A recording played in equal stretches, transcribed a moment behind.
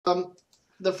Um,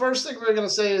 the first thing we're going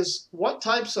to say is what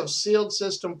types of sealed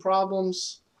system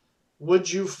problems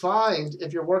would you find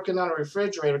if you're working on a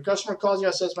refrigerator? Customer calls you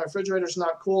and says, my refrigerator's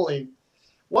not cooling.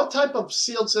 What type of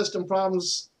sealed system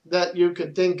problems that you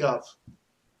could think of?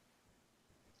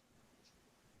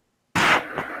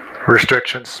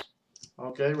 Restrictions.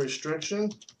 Okay,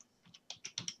 restriction.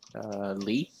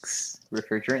 Leaks,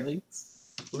 refrigerant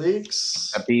leaks.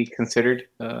 Leaks. That be considered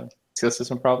a sealed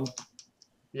system problem?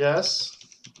 Yes.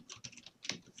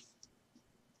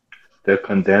 The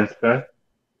condenser.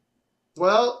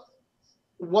 Well,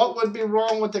 what would be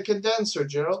wrong with the condenser,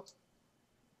 Gerald?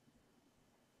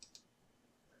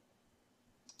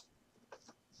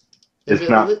 It's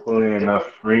not pulling enough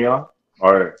freon,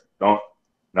 or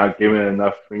not giving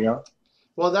enough freon.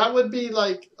 Well, that would be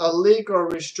like a leak or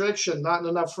a restriction, not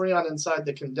enough freon inside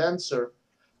the condenser.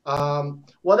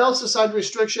 What else aside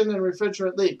restriction and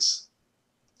refrigerant leaks?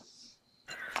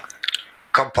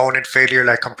 Component failure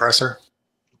like compressor.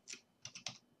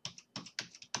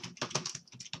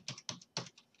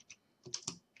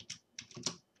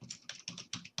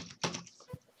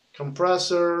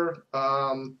 Compressor.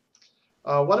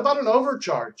 What about an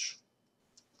overcharge?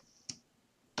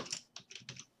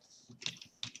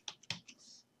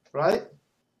 Right?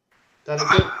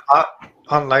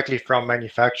 Unlikely from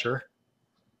manufacturer.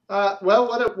 Well,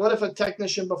 what if a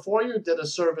technician before you did a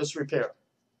service repair?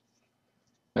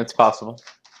 It's possible.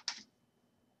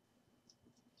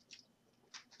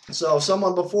 So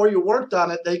someone before you worked on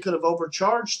it, they could have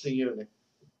overcharged the unit.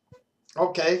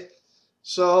 Okay,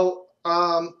 so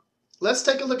let's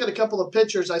take a look at a couple of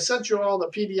pictures. I sent you all the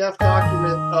PDF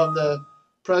document of the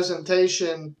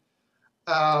presentation.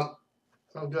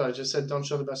 Oh, good. I just said don't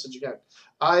show the message again.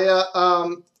 I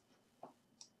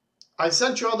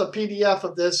sent you all the PDF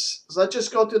of this. So let's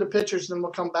just go through the pictures, and then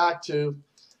we'll come back to.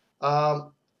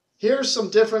 Here's some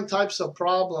different types of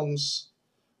problems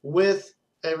with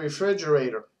a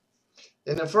refrigerator.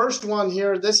 In the first one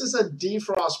here, this is a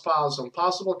defrost problem.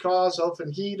 Possible cause,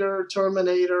 open heater,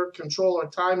 terminator, controller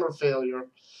timer failure.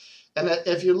 And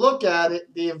if you look at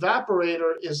it, the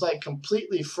evaporator is like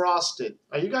completely frosted.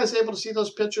 Are you guys able to see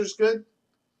those pictures good?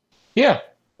 Yeah.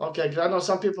 Okay, because I know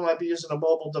some people might be using a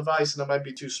mobile device and it might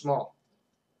be too small.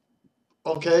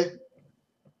 Okay.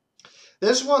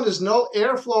 This one is no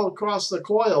airflow across the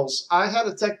coils. I had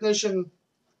a technician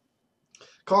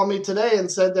call me today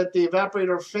and said that the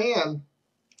evaporator fan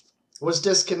was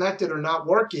disconnected or not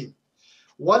working.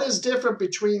 What is different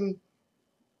between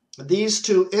these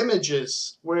two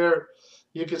images where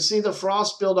you can see the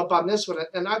frost buildup on this one?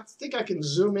 And I think I can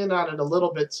zoom in on it a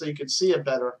little bit so you can see it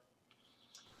better.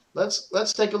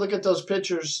 Let's take a look at those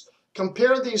pictures.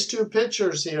 Compare these two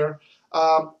pictures here.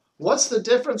 What's the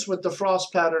difference with the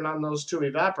frost pattern on those two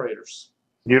evaporators?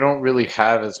 You don't really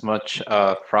have as much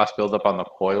frost buildup on the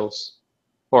coils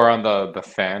or on the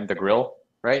fan, the grill,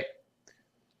 right?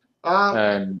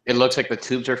 And it looks like the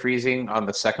tubes are freezing on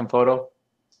the second photo.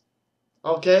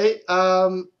 Okay,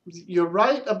 you're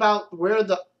right about where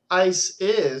the ice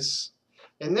is.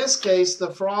 In this case, the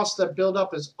frost that built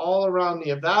up is all around the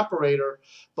evaporator.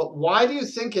 But why do you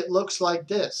think it looks like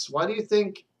this? Why do you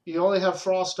think you only have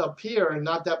frost up here and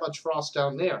not that much frost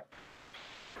down there?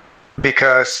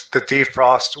 Because the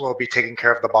defrost will be taking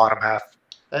care of the bottom half.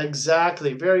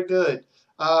 Exactly. Very good.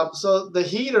 So the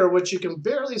heater, which you can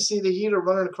barely see the heater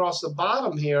running across the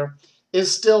bottom here,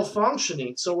 is still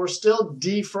functioning. So we're still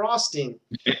defrosting.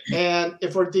 And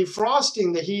if we're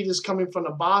defrosting, the heat is coming from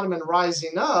the bottom and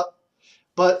rising up,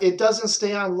 but it doesn't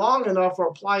stay on long enough or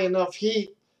apply enough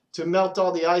heat to melt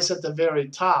all the ice at the very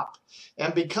top.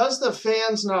 And because the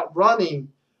fan's not running,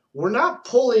 we're not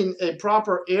pulling a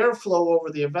proper airflow over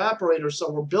the evaporator, so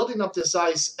we're building up this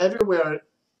ice everywhere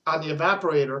on the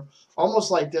evaporator,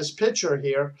 almost like this picture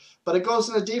here, but it goes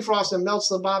into defrost and melts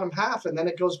the bottom half, and then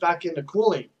it goes back into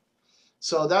cooling.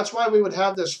 So that's why we would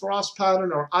have this frost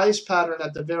pattern or ice pattern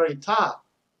at the very top.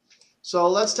 So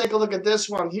let's take a look at this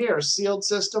one here, sealed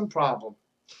system problem.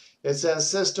 It says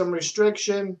system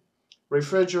restriction,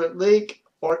 refrigerant leak,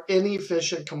 or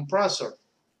inefficient compressor.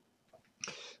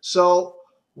 So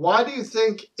why do you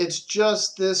think it's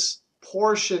just this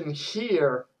portion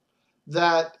here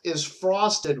that is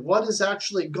frosted? What is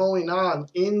actually going on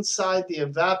inside the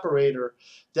evaporator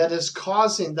that is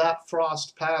causing that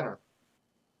frost pattern?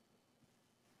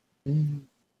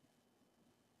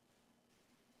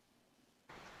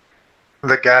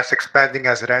 The gas expanding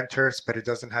as it enters, but it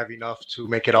doesn't have enough to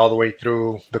make it all the way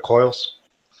through the coils.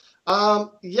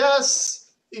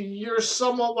 Yes, you're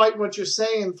somewhat right in what you're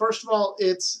saying. First of all,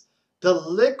 it's the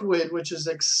liquid which is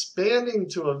expanding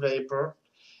to a vapor.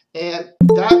 And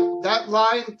that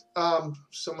line,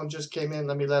 someone just came in.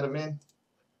 Let me let him in.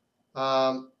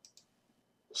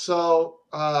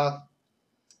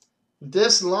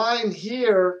 This line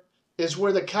here is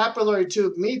where the capillary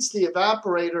tube meets the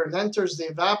evaporator and enters the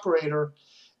evaporator,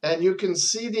 and you can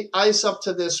see the ice up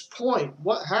to this point.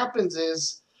 What happens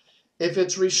is, if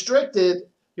it's restricted,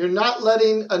 you're not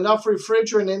letting enough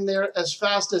refrigerant in there as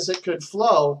fast as it could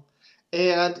flow.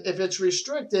 And if it's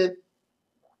restricted,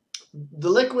 the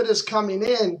liquid is coming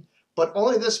in, but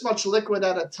only this much liquid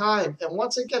at a time. And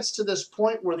once it gets to this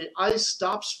point where the ice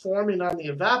stops forming on the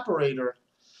evaporator,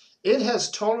 it has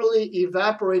totally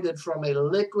evaporated from a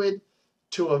liquid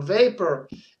to a vapor,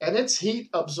 and its heat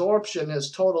absorption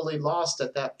is totally lost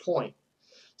at that point.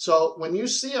 So when you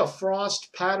see a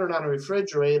frost pattern on a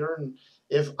refrigerator, and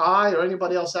if I or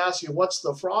anybody else asks you what's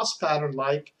the frost pattern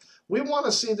like, we want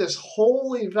to see this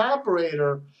whole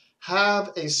evaporator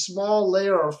have a small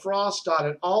layer of frost on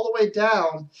it all the way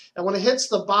down, and when it hits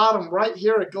the bottom right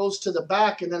here, it goes to the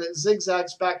back, and then it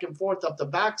zigzags back and forth up the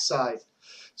backside.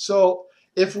 So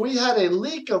if we had a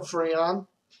leak of Freon,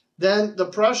 then the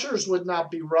pressures would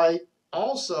not be right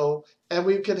also, and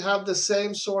we could have the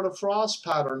same sort of frost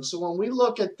pattern. So when we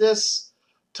look at this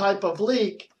type of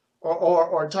leak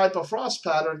or type of frost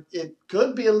pattern, it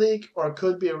could be a leak or it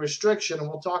could be a restriction, and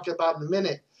we'll talk about in a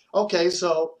minute. Okay,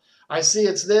 so I see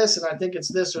it's this, and I think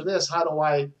it's this or this. How do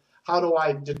I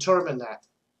determine that?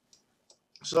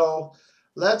 So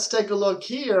let's take a look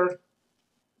here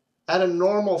at a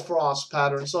normal frost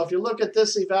pattern. So if you look at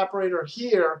this evaporator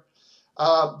here,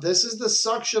 this is the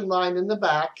suction line in the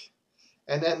back,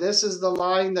 and then this is the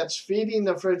line that's feeding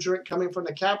the refrigerant coming from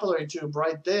the capillary tube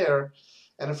right there,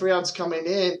 and the Freon's coming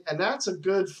in, and that's a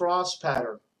good frost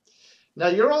pattern. Now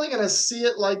you're only going to see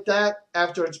it like that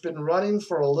after it's been running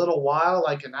for a little while,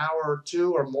 like an hour or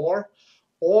two or more,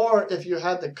 or if you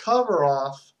had the cover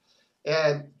off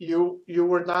and you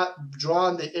were not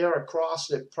drawing the air across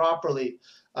it properly,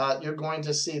 you're going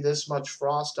to see this much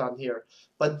frost on here.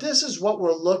 But this is what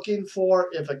we're looking for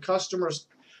if a customer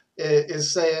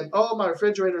is saying, oh, my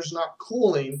refrigerator's not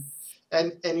cooling,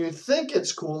 and you think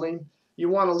it's cooling. You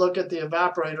want to look at the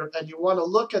evaporator, and you want to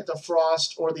look at the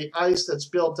frost or the ice that's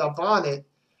built up on it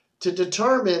to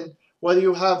determine whether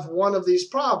you have one of these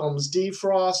problems: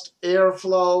 defrost,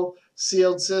 airflow,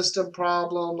 sealed system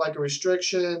problem like a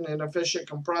restriction, inefficient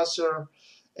compressor,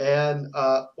 and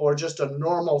or just a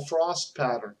normal frost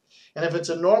pattern. And if it's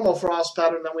a normal frost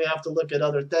pattern, then we have to look at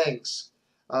other things,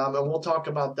 and we'll talk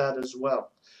about that as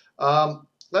well.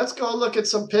 Let's go look at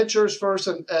some pictures first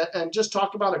and just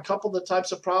talk about a couple of the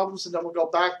types of problems, and then we'll go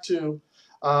back to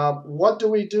what do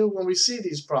we do when we see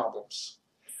these problems.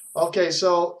 Okay,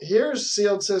 so here's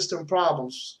sealed system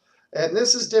problems, and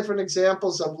this is different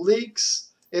examples of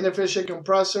leaks, inefficient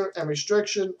compressor, and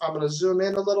restriction. I'm going to zoom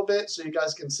in a little bit so you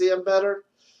guys can see them better.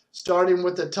 Starting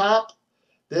with the top,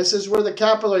 this is where the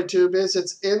capillary tube is.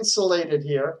 It's insulated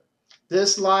here.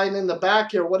 This line in the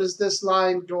back here, what is this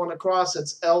line going across?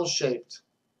 It's L-shaped.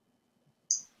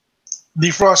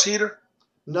 Defrost heater?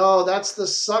 No, that's the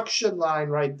suction line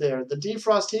right there. The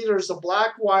defrost heater is a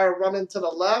black wire running to the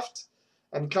left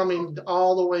and coming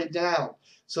all the way down.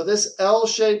 So this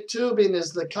L-shaped tubing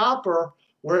is the copper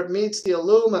where it meets the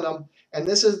aluminum, and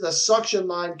this is the suction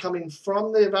line coming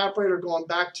from the evaporator going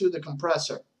back to the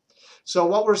compressor. So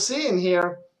what we're seeing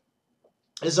here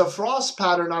is a frost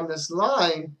pattern on this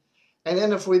line, and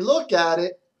then if we look at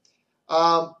it,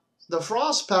 the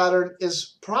frost pattern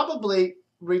is probably,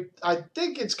 I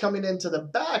think it's coming into the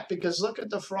back, because look at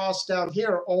the frost down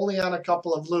here only on a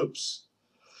couple of loops.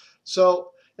 So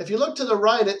if you look to the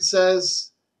right, it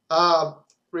says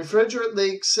refrigerant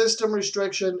leak, system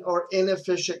restriction, or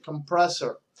inefficient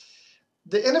compressor.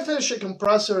 The inefficient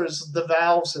compressor is the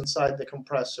valves inside the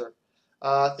compressor.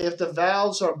 If the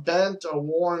valves are bent or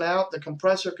worn out, the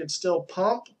compressor could still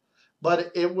pump,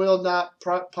 but it will not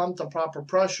pump the proper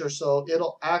pressure, so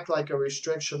it'll act like a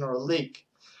restriction or a leak.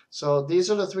 So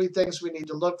these are the three things we need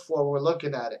to look for when we're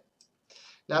looking at it.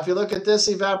 Now, if you look at this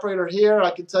evaporator here, I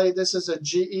can tell you this is a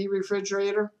GE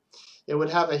refrigerator. It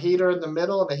would have a heater in the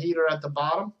middle and a heater at the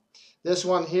bottom. This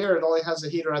one here, it only has a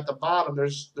heater at the bottom.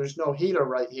 There's no heater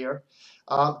right here.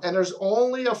 And there's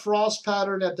only a frost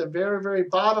pattern at the very, very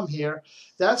bottom here.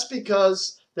 That's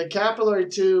because the capillary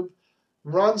tube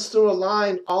runs through a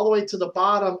line all the way to the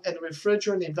bottom, and the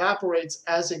refrigerant evaporates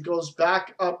as it goes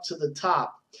back up to the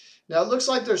top. Now, it looks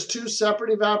like there's two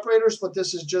separate evaporators, but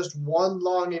this is just one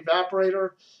long evaporator,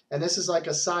 and this is like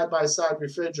a side-by-side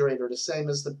refrigerator, the same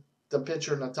as the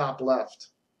picture in the top left.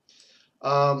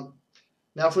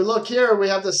 Now, if we look here, we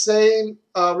have the same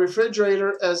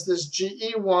refrigerator as this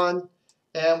GE one,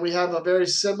 and we have a very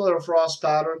similar frost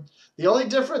pattern. The only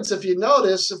difference, if you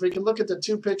notice, if we can look at the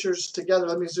two pictures together,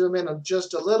 let me zoom in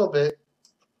just a little bit.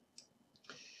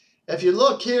 If you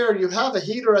look here, you have a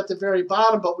heater at the very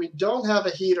bottom, but we don't have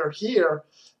a heater here.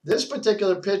 This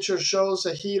particular picture shows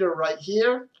a heater right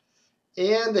here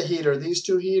and a heater. These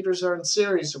two heaters are in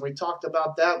series, and we talked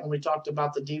about that when we talked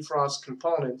about the defrost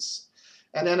components.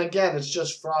 And then again, it's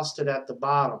just frosted at the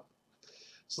bottom.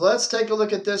 So let's take a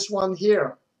look at this one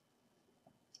here.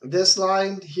 This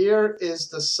line here is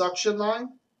the suction line.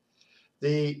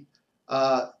 The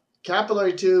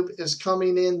capillary tube is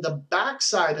coming in the back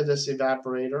side of this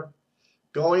evaporator,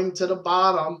 going to the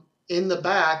bottom in the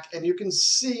back, and you can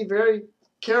see very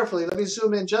carefully, let me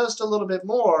zoom in just a little bit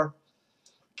more.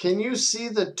 Can you see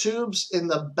the tubes in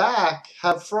the back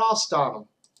have frost on them?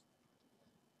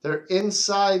 They're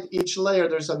inside each layer.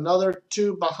 There's another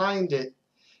tube behind it,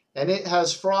 and it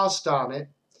has frost on it.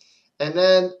 And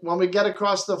then when we get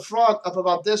across the front, up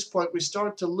about this point, we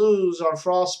start to lose our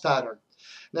frost pattern.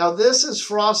 Now this is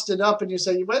frosted up, and you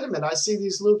say, wait a minute, I see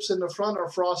these loops in the front are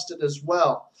frosted as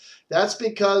well. That's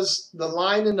because the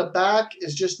line in the back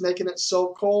is just making it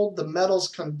so cold, the metal's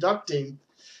conducting,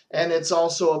 and it's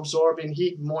also absorbing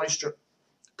heat and moisture,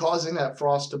 causing that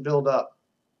frost to build up.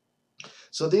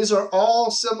 So these are all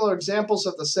similar examples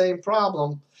of the same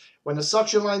problem. When the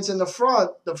suction line's in the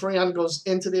front, the Freon goes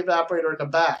into the evaporator in the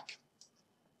back.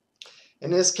 In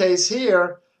this case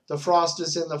here, the frost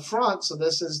is in the front, so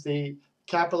this is the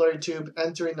capillary tube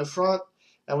entering the front,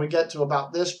 and we get to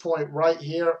about this point right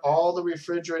here. All the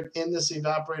refrigerant in this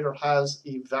evaporator has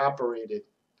evaporated.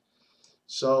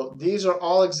 So these are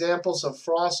all examples of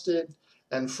frosted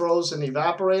and frozen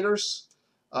evaporators.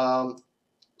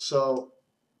 So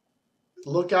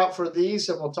look out for these,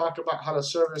 and we'll talk about how to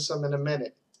service them in a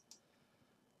minute.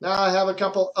 Now I have a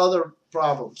couple other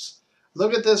problems.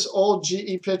 Look at this old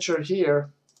GE picture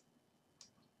here.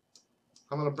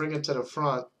 I'm going to bring it to the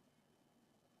front.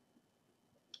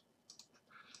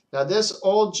 Now this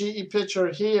old GE picture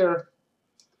here,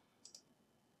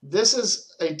 this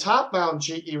is a top-mount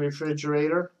GE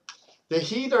refrigerator. The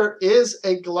heater is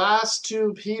a glass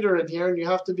tube heater in here, and you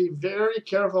have to be very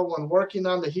careful when working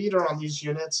on the heater on these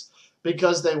units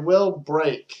because they will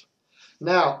break.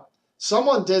 Now,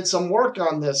 someone did some work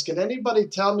on this. Can anybody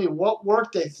tell me what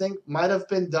work they think might have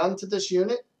been done to this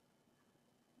unit?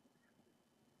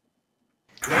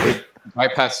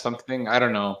 Bypass something? I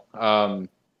don't know.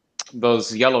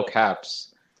 Those yellow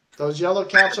caps. Those yellow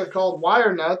caps are called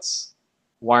wire nuts.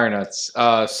 Wire nuts.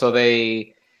 So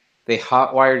they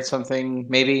hot wired something,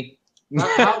 maybe? Not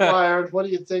hot wired. What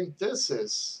do you think this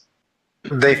is?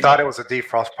 They thought it was a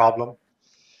defrost problem.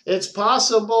 It's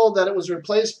possible that it was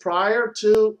replaced prior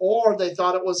to, or they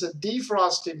thought it was a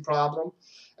defrosting problem,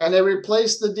 and they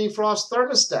replaced the defrost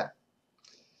thermostat.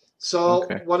 So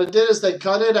what it did is they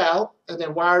cut it out, and they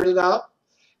wired it up,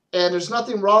 and there's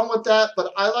nothing wrong with that,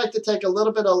 but I like to take a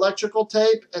little bit of electrical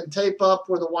tape and tape up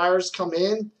where the wires come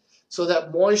in so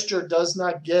that moisture does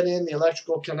not get in the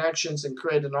electrical connections and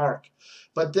create an arc.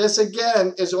 But this,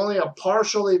 again, is only a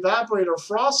partial evaporator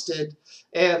frosted,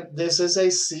 and this is a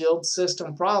sealed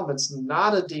system problem. It's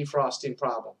not a defrosting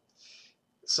problem.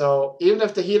 So even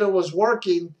if the heater was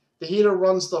working, the heater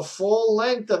runs the full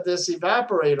length of this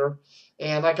evaporator.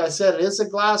 And like I said, it is a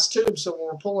glass tube, so when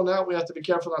we're pulling out, we have to be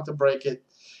careful not to break it.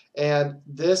 And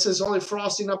this is only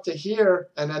frosting up to here,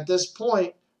 and at this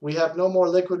point, we have no more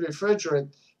liquid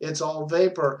refrigerant. It's all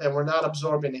vapor, and we're not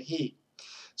absorbing the heat.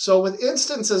 So with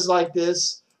instances like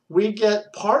this, we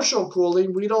get partial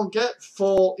cooling. We don't get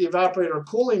full evaporator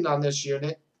cooling on this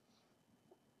unit.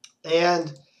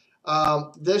 And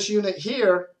this unit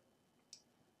here,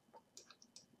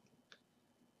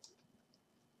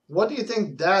 what do you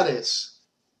think that is?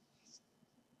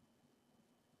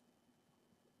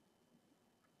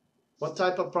 What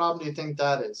type of problem do you think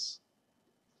that is?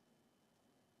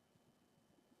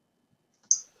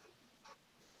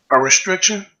 A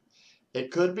restriction? It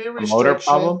could be a restriction. A motor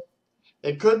problem?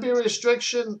 It could be a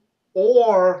restriction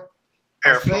or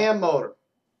a fan motor.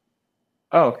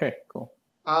 Oh, okay, cool.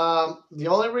 The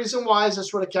only reason why is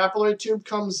this where the capillary tube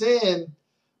comes in.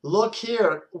 Look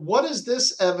here. What is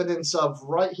this evidence of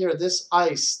right here? This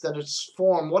ice that it's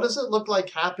formed. What does it look like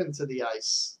happened to the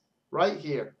ice? Right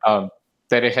here.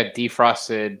 That it had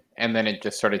defrosted and then it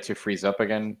just started to freeze up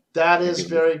again? That is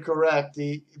very correct.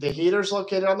 The heater's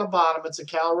located on the bottom. It's a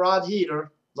Cal Rod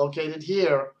heater located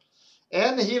here.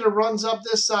 And the heater runs up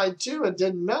this side too and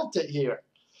didn't melt it here.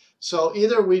 So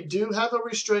either we do have a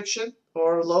restriction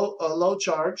or a low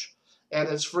charge and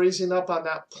it's freezing up on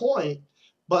that point,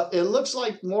 but it looks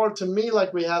like more to me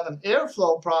like we have an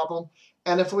airflow problem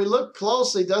And if we look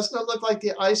closely, doesn't it look like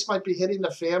the ice might be hitting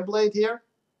the fan blade here?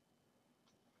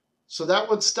 So that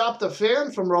would stop the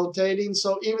fan from rotating.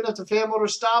 So even if the fan motor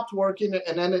stopped working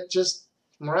and then it just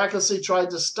miraculously tried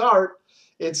to start,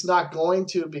 it's not going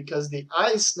to, because the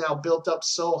ice now built up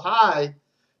so high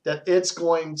that it's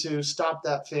going to stop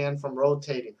that fan from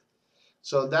rotating.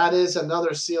 So that is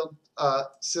another sealed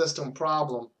system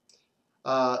problem,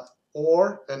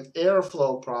 or an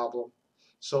airflow problem.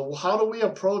 So how do we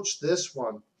approach this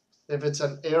one if it's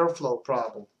an airflow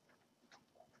problem?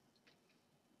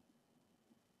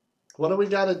 What do we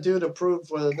got to do to prove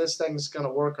whether this thing's going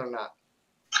to work or not?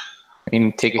 I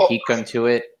mean, take a heat gun to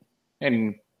it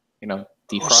and, you know,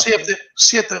 defrost. Well,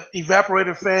 see if the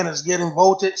evaporator fan is getting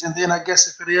voltage, and then I guess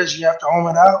if it is, you have to ohm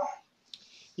it out.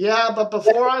 Yeah, but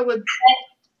before I would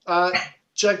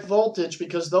check voltage,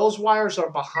 because those wires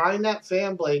are behind that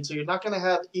fan blade, so you're not going to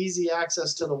have easy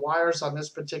access to the wires on this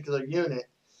particular unit.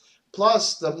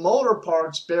 Plus, the motor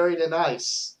part's buried in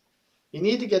ice. You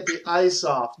need to get the ice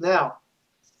off. Now,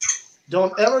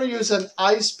 don't ever use an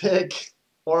ice pick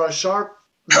or a sharp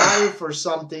knife or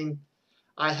something.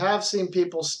 I have seen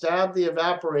people stab the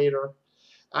evaporator.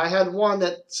 I had one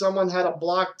that someone had a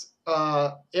blocked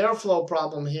airflow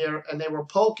problem here, and they were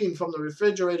poking from the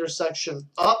refrigerator section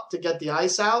up to get the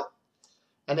ice out,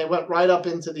 and they went right up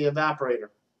into the evaporator.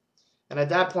 And at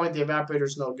that point, the evaporator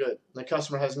is no good. The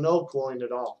customer has no cooling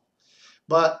at all.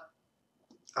 But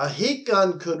a heat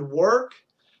gun could work,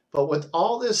 but with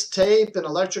all this tape and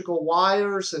electrical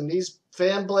wires, and these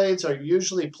fan blades are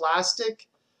usually plastic,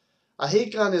 a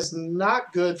heat gun is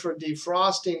not good for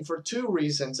defrosting for two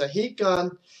reasons. A heat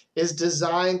gun is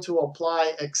designed to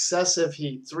apply excessive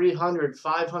heat, 300,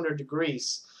 500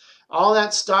 degrees. All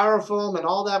that styrofoam and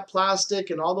all that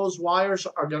plastic and all those wires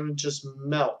are going to just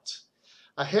melt.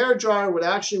 A hairdryer would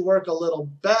actually work a little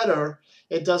better.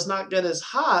 It does not get as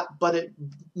hot, but it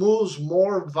moves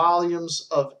more volumes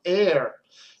of air.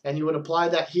 And you would apply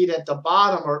that heat at the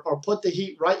bottom, or put the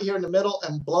heat right here in the middle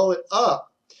and blow it up.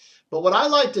 But what I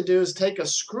like to do is take a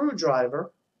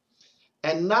screwdriver,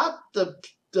 and not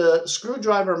the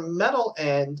screwdriver metal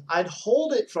end. I'd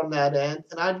hold it from that end,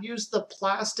 and I'd use the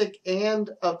plastic end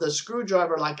of the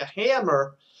screwdriver like a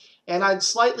hammer, and I'd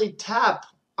slightly tap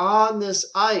on this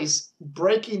ice,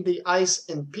 breaking the ice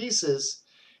in pieces,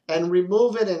 and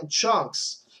remove it in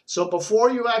chunks. So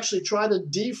before you actually try to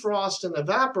defrost an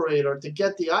evaporator to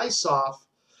get the ice off,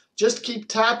 just keep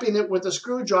tapping it with a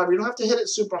screwdriver. You don't have to hit it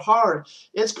super hard.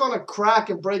 It's going to crack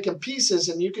and break in pieces,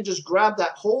 and you can just grab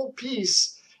that whole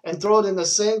piece and throw it in the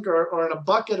sink or in a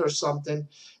bucket or something,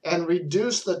 and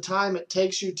reduce the time it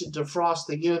takes you to defrost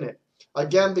the unit.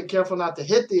 Again, be careful not to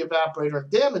hit the evaporator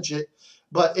and damage it,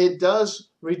 but it does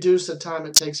reduce the time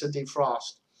it takes to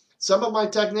defrost. Some of my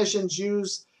technicians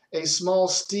use a small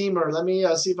steamer. Let me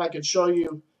see if I can show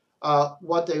you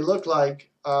what they look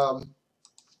like. Let's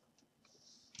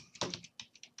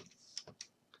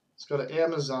go to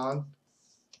Amazon.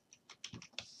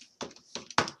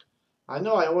 I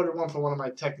know I ordered one for one of my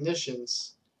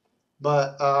technicians,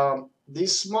 but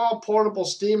these small portable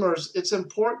steamers, it's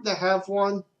important to have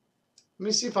one. Let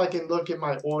me see if I can look in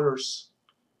my orders.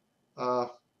 You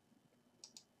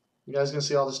guys can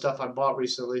see all the stuff I bought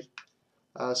recently.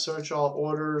 Search all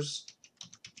orders,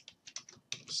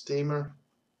 steamer.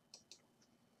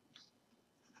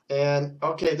 And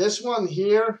okay, this one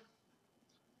here,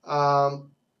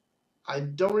 I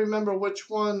don't remember which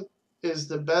one is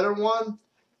the better one,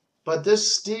 but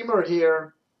this steamer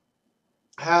here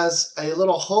has a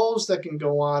little hose that can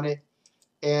go on it,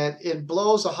 and it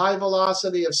blows a high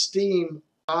velocity of steam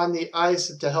on the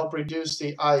ice to help reduce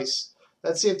the ice.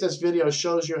 Let's see if this video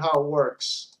shows you how it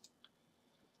works.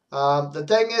 The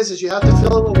thing is you have to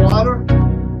fill it with water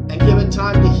and give it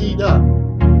time to heat up.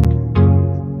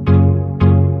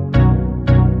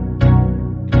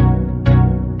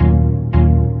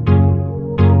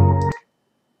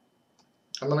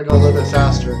 I'm going to go a little bit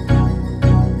faster.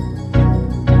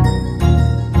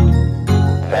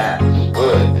 That's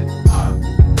good.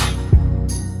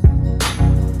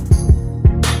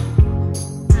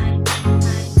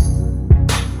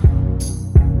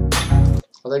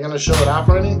 Are they going to show it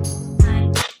operating?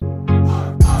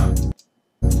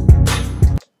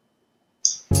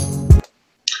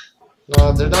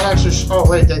 No, they're not actually. Oh,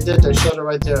 wait, they did. They showed it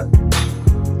right there.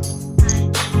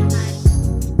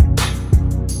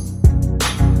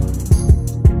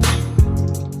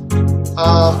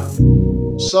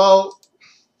 So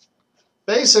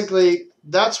basically,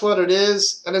 that's what it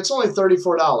is, and it's only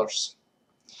 $34.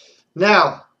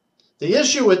 Now, the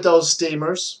issue with those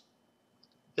steamers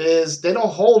is they don't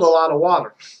hold a lot of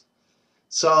water.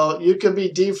 So you could be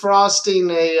defrosting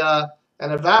an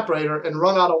evaporator and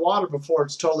run out of water before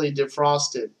it's totally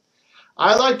defrosted.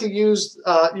 I like to use,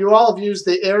 you all have used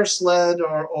the air sled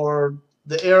or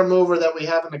the air mover that we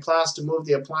have in the class to move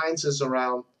the appliances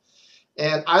around.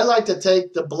 And I like to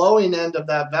take the blowing end of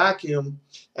that vacuum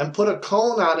and put a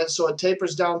cone on it so it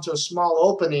tapers down to a small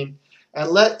opening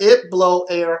and let it blow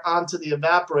air onto the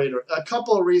evaporator. A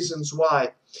couple of reasons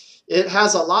why. It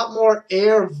has a lot more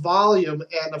air volume,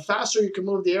 and the faster you can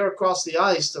move the air across the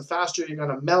ice, the faster you're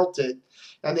going to melt it.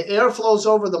 And the air flows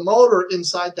over the motor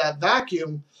inside that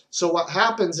vacuum, so what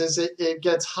happens is it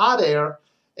gets hot air,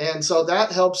 and so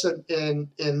that helps in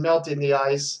melting the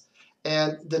ice.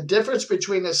 And the difference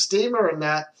between a steamer and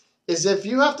that is if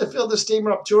you have to fill the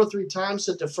steamer up 2 or 3 times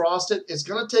to defrost it, it's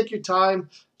going to take you time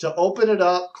to open it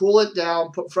up, cool it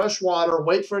down, put fresh water,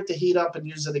 wait for it to heat up, and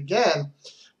use it again.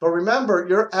 But remember,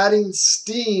 you're adding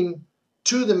steam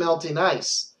to the melting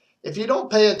ice. If you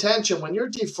don't pay attention, when you're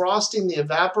defrosting the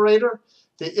evaporator,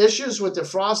 the issues with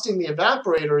defrosting the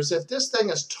evaporator is if this thing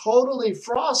is totally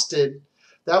frosted,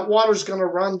 that water is going to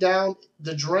run down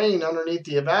the drain underneath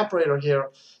the evaporator here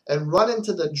and run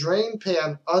into the drain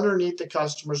pan underneath the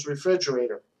customer's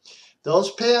refrigerator.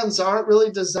 Those pans aren't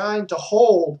really designed to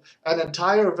hold an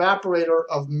entire evaporator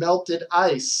of melted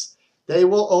ice. They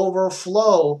will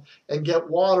overflow and get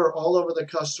water all over the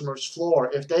customer's floor.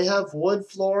 If they have wood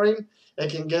flooring,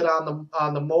 it can get on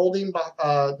the molding,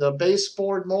 the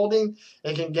baseboard molding.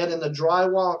 It can get in the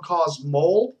drywall and cause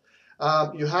mold.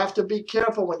 You have to be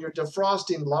careful when you're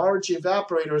defrosting large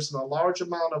evaporators and a large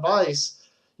amount of ice.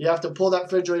 You have to pull that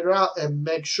refrigerator out and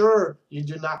make sure you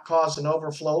do not cause an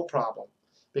overflow problem.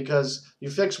 Because you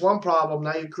fix one problem,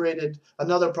 now you created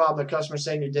another problem. The customer's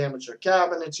saying you damaged their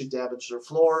cabinets, you damaged their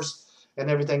floors, and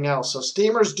everything else. So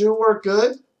steamers do work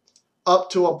good up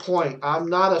to a point. I'm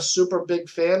not a super big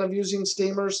fan of using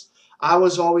steamers. I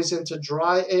was always into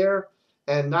dry air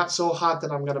and not so hot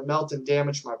that I'm going to melt and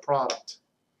damage my product.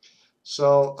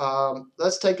 So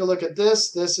let's take a look at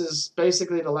this. This is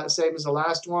basically the same as the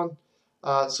last one.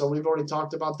 So we've already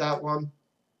talked about that one.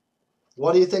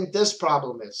 What do you think this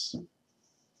problem is?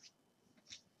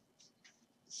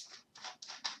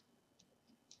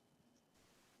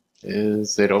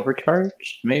 Is it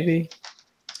overcharged, maybe?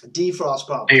 Defrost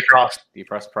problem.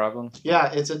 Defrost problem?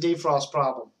 Yeah, it's a defrost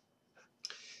problem.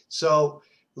 So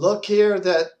look here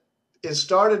that it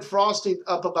started frosting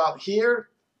up about here,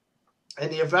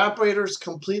 and the evaporator is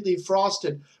completely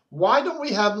frosted. Why don't we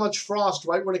have much frost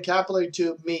right where the capillary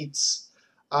tube meets,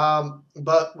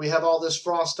 but we have all this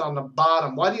frost on the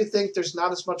bottom? Why do you think there's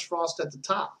not as much frost at the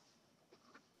top?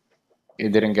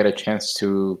 It didn't get a chance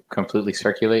to completely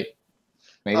circulate?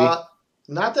 Maybe?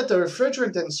 Not that the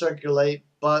refrigerant didn't circulate,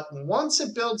 but once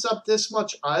it builds up this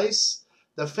much ice,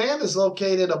 the fan is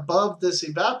located above this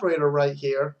evaporator right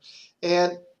here,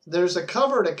 and there's a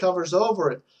cover that covers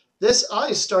over it. This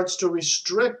ice starts to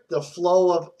restrict the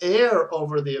flow of air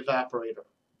over the evaporator.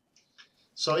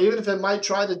 So even if it might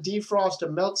try to defrost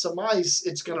and melt some ice,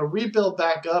 it's going to rebuild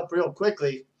back up real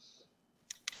quickly.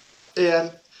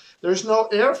 And there's no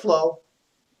airflow,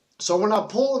 so we're not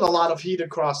pulling a lot of heat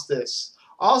across this.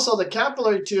 Also, the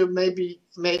capillary tube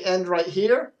may end right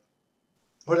here,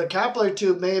 where the capillary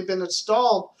tube may have been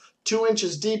installed 2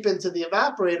 inches deep into the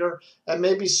evaporator and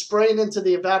maybe spraying into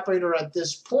the evaporator at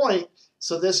this point.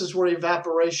 So this is where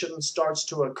evaporation starts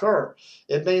to occur.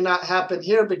 It may not happen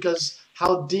here because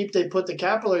how deep they put the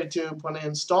capillary tube when they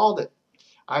installed it.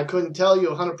 I couldn't tell you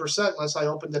 100% unless I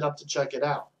opened it up to check it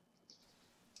out.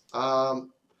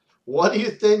 What do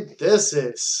you think this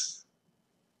is?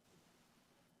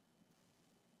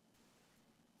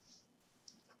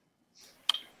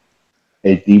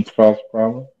 A defrost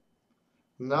problem?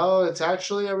 No, it's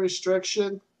actually a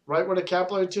restriction right where the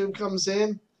capillary tube comes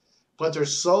in, but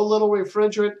there's so little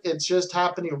refrigerant, it's just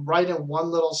happening right in one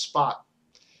little spot.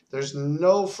 There's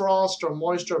no frost or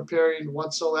moisture appearing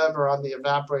whatsoever on the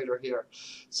evaporator here.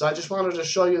 So I just wanted to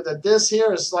show you that this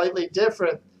here is slightly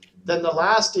different than the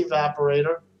last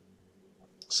evaporator.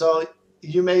 So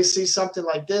you may see something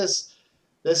like this.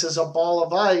 This is a ball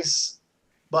of ice,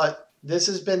 but this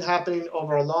has been happening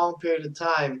over a long period of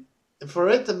time. For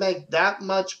it to make that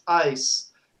much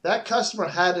ice, that customer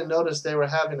had to notice they were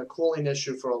having a cooling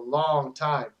issue for a long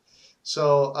time.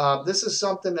 So this is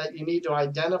something that you need to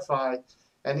identify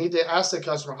and need to ask the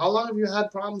customer, how long have you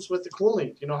had problems with the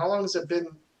cooling? You know, how long has it been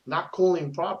not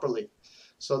cooling properly?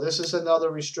 So this is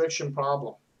another restriction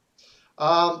problem.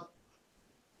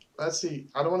 Let's see.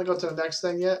 I don't want to go to the next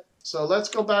thing yet. So let's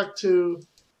go back to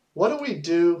what do we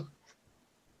do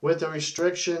with a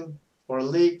restriction or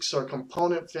leaks or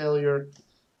component failure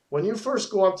when you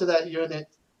first go up to that unit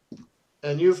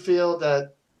and you feel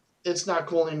that it's not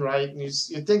cooling right, and you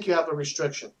think you have a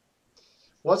restriction.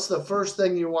 What's the first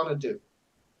thing you want to do?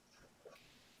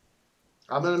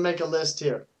 I'm going to make a list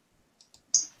here.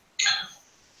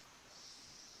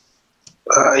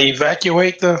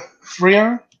 Evacuate the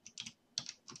Freon.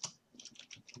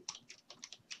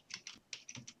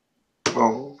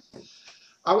 Oh.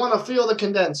 I want to feel the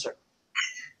condenser.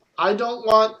 I don't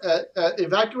want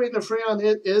evacuating the Freon.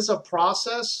 It is a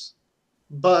process,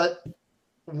 but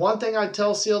one thing I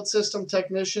tell sealed system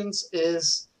technicians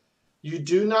is you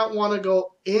do not want to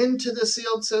go into the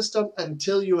sealed system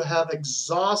until you have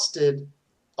exhausted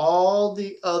all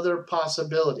the other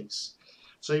possibilities.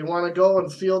 So you want to go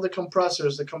and feel the compressor.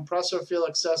 Does the compressor feel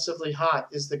excessively hot?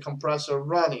 Is the compressor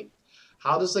running?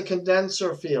 How does the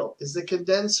condenser feel? Is the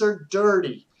condenser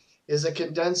dirty? Is the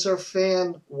condenser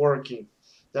fan working?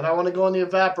 Then I want to go in the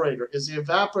evaporator. Is the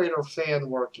evaporator fan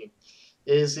working?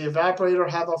 Is the evaporator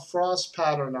have a frost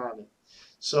pattern on it?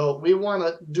 So we want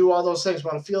to do all those things. We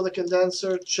want to feel the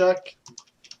condenser, check,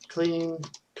 clean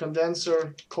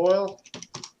condenser coil,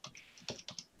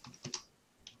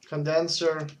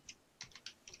 condenser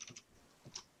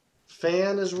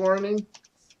fan is running,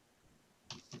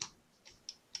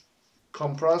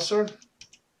 compressor.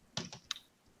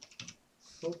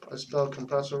 Oop, I spelled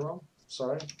compressor wrong.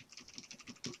 Sorry.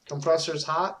 Compressor's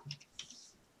hot.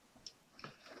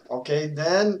 Okay,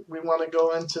 then we want to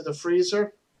go into the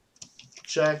freezer.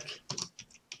 Check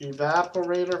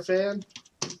evaporator fan.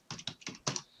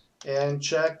 And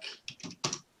check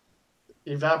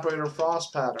evaporator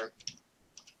frost pattern.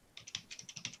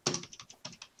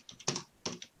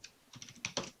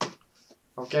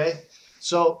 Okay,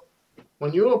 so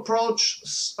when you approach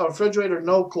a refrigerator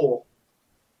no cool,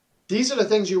 these are the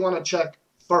things you want to check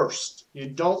first. You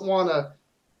don't want to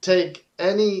take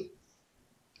any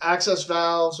access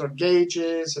valves or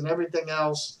gauges and everything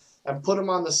else and put them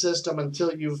on the system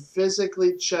until you've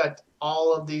physically checked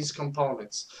all of these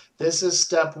components. This is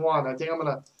step one. I think I'm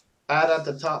going to add at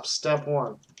the top step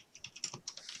one.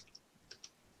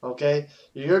 Okay,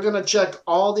 you're going to check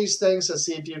all these things to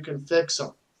see if you can fix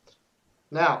them.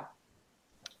 Now,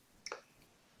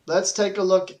 let's take a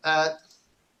look at,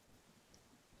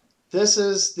 this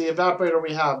is the evaporator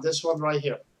we have, this one right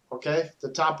here, okay, the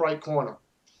top right corner.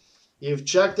 You've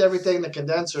checked everything, the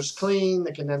condenser's clean,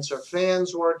 the condenser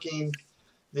fan's working,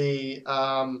 the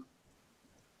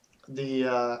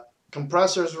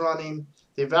compressor's running,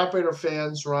 the evaporator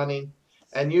fan's running,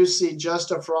 and you see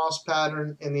just a frost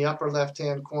pattern in the upper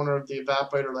left-hand corner of the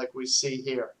evaporator like we see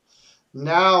here.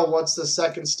 Now, what's the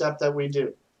second step that we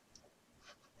do?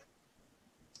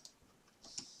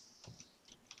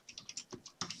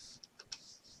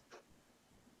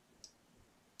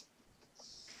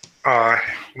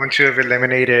 Once you have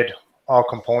eliminated all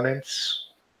components,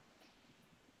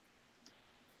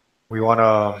 we want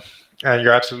to, and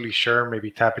you're absolutely sure, maybe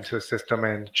tap into the system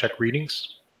and check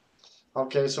readings.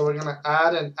 Okay, so we're going to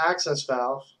add an access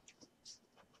valve.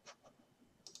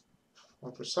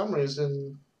 Well, for some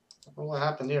reason, I don't know what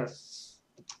happened here.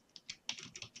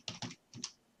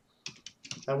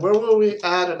 And where will we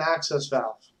add an access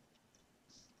valve?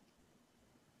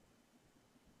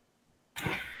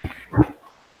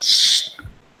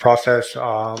 Process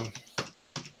on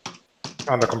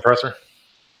the compressor.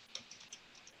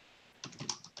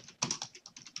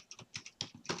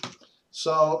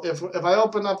 So if I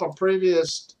open up a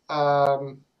previous,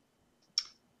 I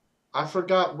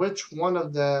forgot which one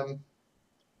of them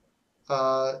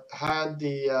had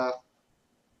the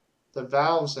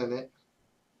valves in it.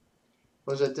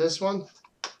 Was it this one?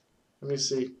 Let me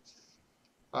see.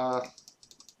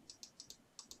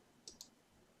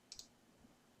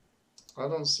 I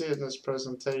don't see it in this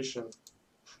presentation.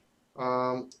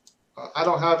 I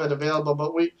don't have it available,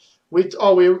 but it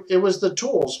was the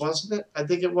tools, wasn't it? I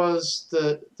think it was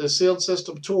the sealed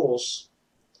system tools.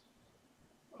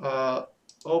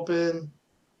 Open,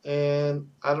 and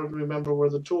I don't remember where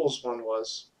the tools one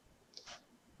was.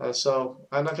 So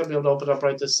I'm not going to be able to open it up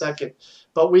right this second.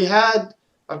 But we had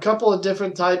a couple of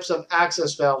different types of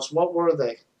access valves. What were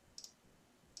they?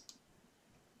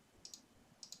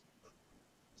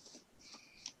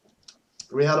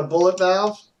 We had a bullet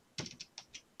valve.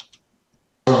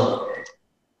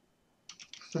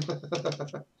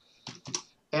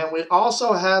 And we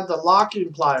also had the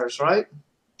locking pliers, right?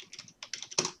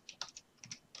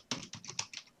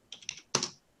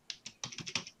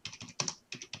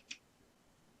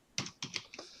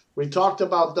 We talked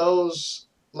about those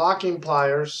locking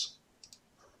pliers.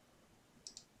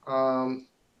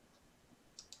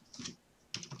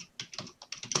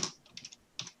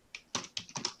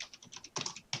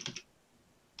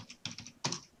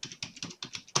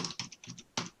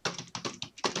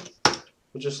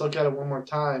 we'll just look at it one more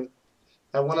time,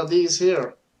 at one of these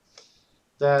here,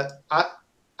 that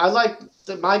I like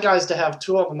my guys to have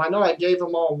 2 of them. I know I gave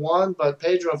them all 1, but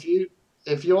Pedro,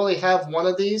 if you only have 1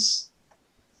 of these,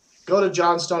 go to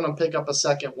Johnstone and pick up a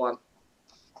second one.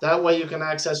 That way you can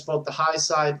access both the high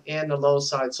side and the low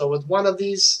side. So with one of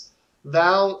these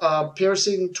valve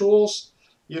piercing tools,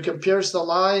 you can pierce the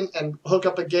line and hook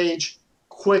up a gauge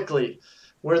quickly.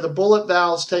 Where the bullet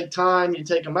valves take time, you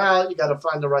take them out, you got to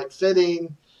find the right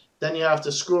fitting, then you have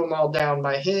to screw them all down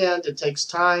by hand. It takes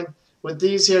time. With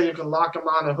these here, you can lock them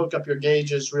on and hook up your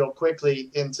gauges real quickly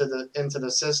into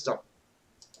the system.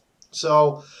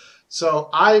 So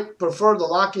I prefer the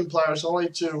locking pliers only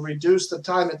to reduce the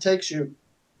time it takes you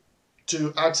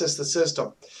to access the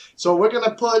system. So we're going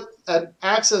to put an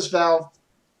access valve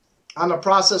on the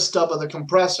process stub of the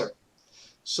compressor.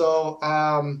 So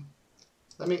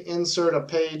let me insert a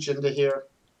page into here.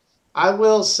 I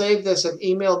will save this and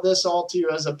email this all to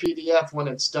you as a PDF when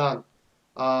it's done.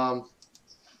 What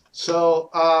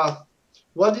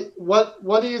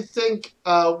do you think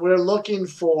we're looking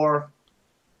for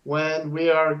when we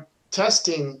are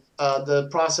testing the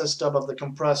process stub of the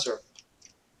compressor?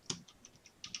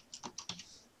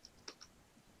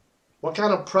 What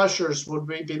kind of pressures would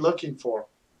we be looking for?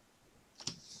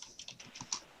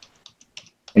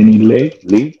 Any leak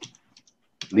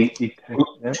detection?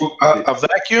 A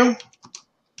vacuum?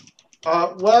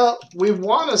 Well, we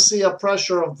want to see a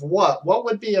pressure of what? What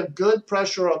would be a good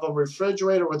pressure of a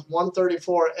refrigerator with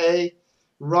 134A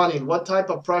running? What type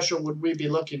of pressure would we be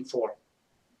looking for?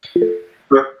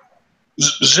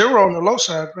 0 on the low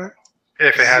side, right?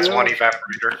 If it has 1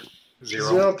 evaporator,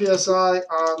 0. 0 psi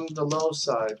on the low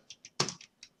side.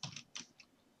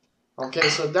 Okay,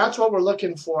 so that's what we're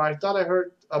looking for. I thought I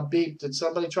heard a beep. Did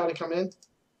somebody try to come in?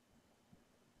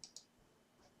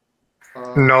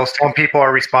 No, some people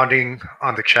are responding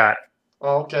on the chat.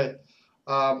 Oh, okay.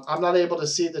 I'm not able to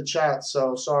see the chat,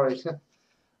 so sorry.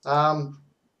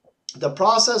 The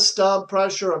process stub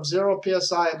pressure of 0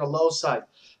 psi on the low side.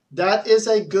 That is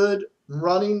a good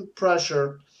running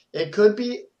pressure. It could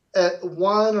be at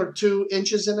 1 or 2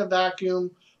 inches in a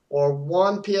vacuum or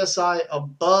 1 psi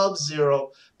above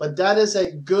 0, but that is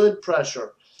a good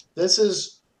pressure. This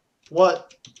is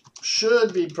what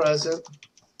should be present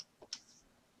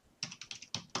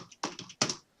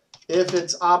if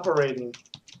it's operating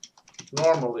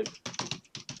normally.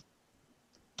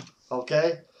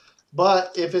 Okay?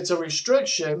 But if it's a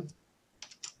restriction,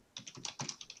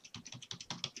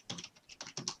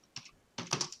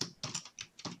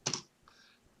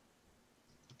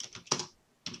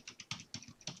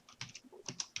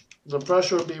 the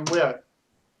pressure would be where?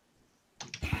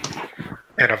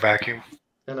 In a vacuum.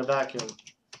 In a vacuum.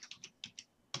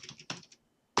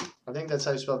 I think that's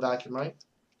how you spell vacuum, right?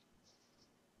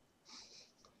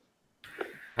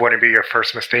 Wouldn't be your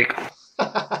first mistake.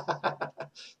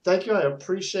 Thank you. I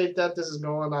appreciate that. This is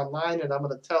going online, and I'm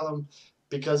going to tell them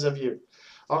because of you.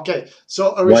 Okay,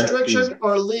 so a restriction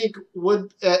or a leak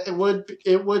would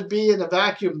be in a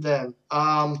vacuum then.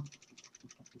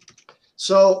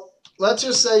 So let's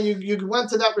just say you went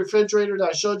to that refrigerator that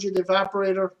I showed you, the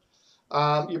evaporator.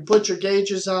 You put your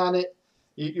gauges on it.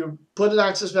 You put an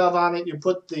access valve on it. You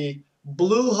put the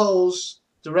blue hose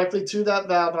directly to that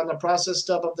valve on the process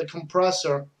stub of the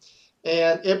compressor,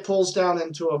 and it pulls down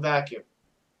into a vacuum.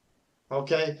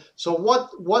 Okay, so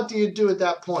what do you do at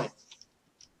that point?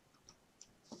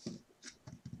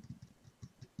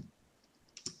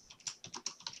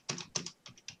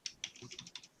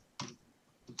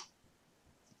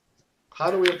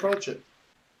 How do we approach it?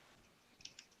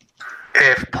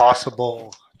 If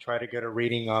possible, try to get a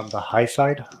reading on the high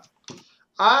side.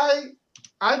 I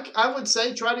would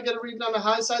say try to get a reading on the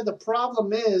high side. The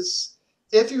problem is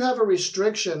if you have a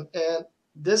restriction, and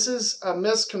this is a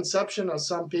misconception of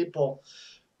some people,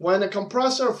 when a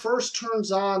compressor first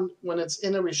turns on when it's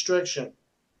in a restriction,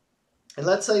 and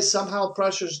let's say somehow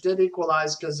pressures did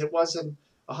equalize because it wasn't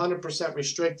 100%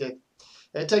 restricted,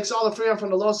 it takes all the freon from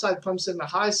the low side, pumps in the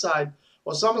high side.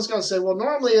 Well, someone's going to say, well,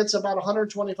 normally it's about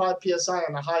 125 psi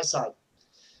on the high side.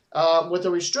 With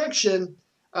a restriction,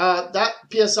 that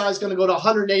psi is going to go to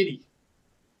 180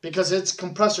 because its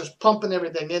compressor's pumping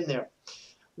everything in there.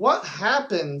 What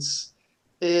happens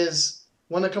is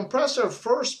when a compressor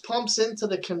first pumps into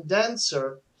the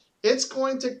condenser, it's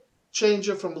going to change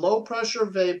it from low pressure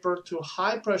vapor to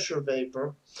high pressure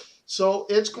vapor. So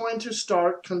it's going to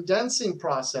start condensing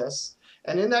process.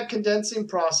 And in that condensing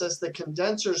process, the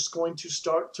condenser is going to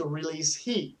start to release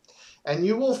heat. And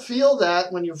you will feel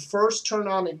that when you first turn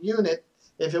on a unit,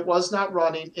 if it was not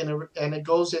running and it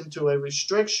goes into a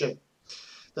restriction.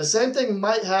 The same thing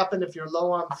might happen if you're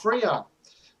low on freon.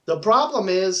 The problem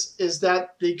is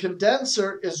that the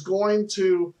condenser is going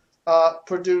to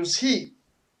produce heat.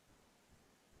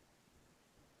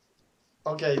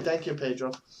 Okay, thank you,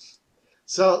 Pedro.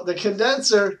 So the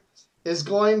condenser is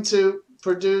going to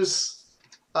produce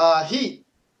heat.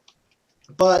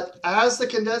 But as the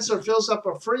condenser fills up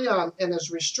a Freon and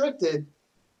is restricted,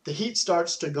 the heat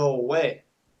starts to go away.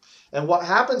 And what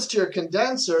happens to your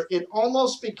condenser, it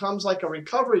almost becomes like a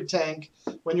recovery tank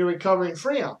when you're recovering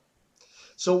Freon.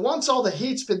 So once all the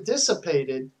heat's been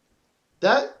dissipated,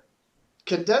 that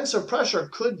condenser pressure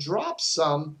could drop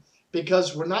some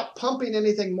because we're not pumping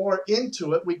anything more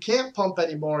into it. We can't pump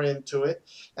any more into it.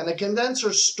 And the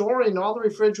condenser's storing all the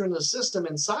refrigerant in the system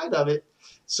inside of it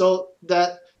so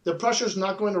that the pressure's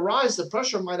not going to rise. The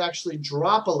pressure might actually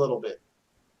drop a little bit.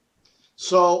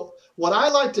 So what I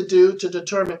like to do to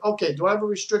determine, okay, do I have a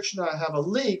restriction or I have a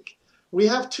leak? We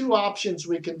have two options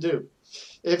we can do.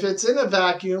 If it's in a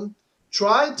vacuum,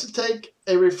 try to take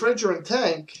a refrigerant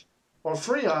tank or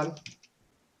Freon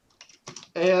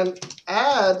and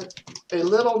add a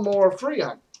little more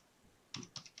Freon.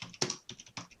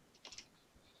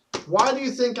 Why do you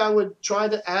think I would try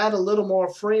to add a little more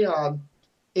Freon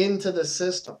into the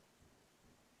system?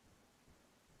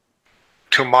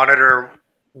 To monitor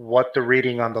what the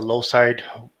reading on the low side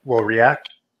will react.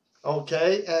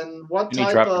 Okay, and what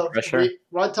type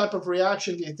of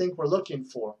reaction do you think we're looking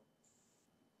for?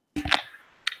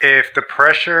 If the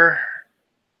pressure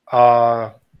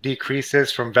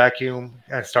decreases from vacuum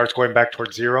and starts going back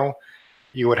towards zero,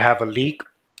 you would have a leak.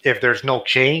 If there's no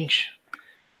change,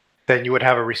 then you would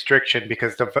have a restriction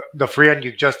because the Freon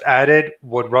you just added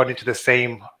would run into the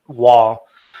same wall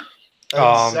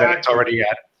that it's already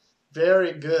at.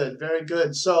 Very good, very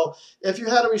good. So if you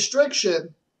had a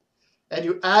restriction and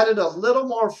you added a little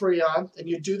more Freon, and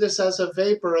you do this as a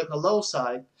vapor in the low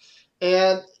side,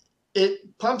 and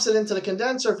it pumps it into the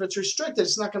condenser, if it's restricted,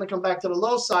 it's not going to come back to the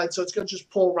low side, so it's going to just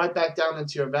pull right back down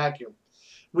into your vacuum.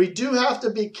 We do have to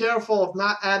be careful of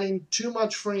not adding too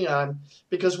much Freon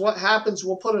because what happens,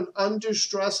 we'll put an undue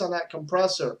stress on that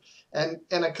compressor. And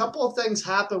a couple of things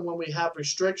happen when we have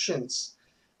restrictions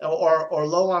or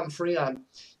low on Freon.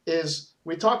 Is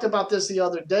we talked about this the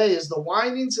other day, is the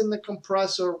windings in the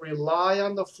compressor rely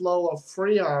on the flow of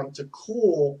Freon to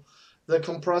cool the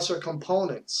compressor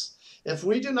components. If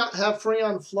we do not have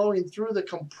Freon flowing through the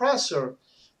compressor,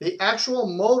 the actual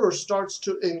motor starts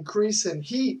to increase in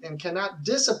heat and cannot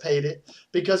dissipate it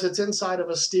because it's inside of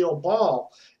a steel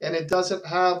ball and it doesn't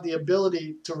have the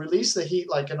ability to release the heat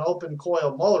like an open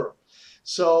coil motor.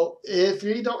 So if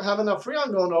we don't have enough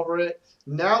Freon going over it,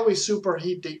 now we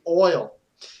superheat the oil.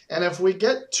 And if we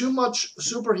get too much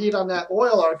superheat on that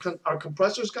oil, our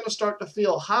compressor is going to start to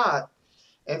feel hot,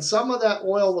 and some of that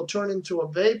oil will turn into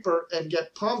a vapor and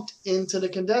get pumped into the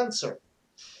condenser.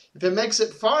 If it makes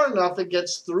it far enough, it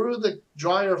gets through the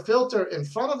dryer filter in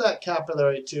front of that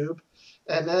capillary tube,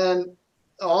 and then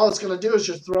all it's going to do is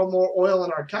just throw more oil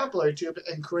in our capillary tube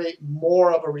and create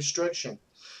more of a restriction.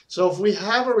 So if we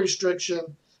have a restriction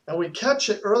and we catch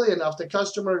it early enough, the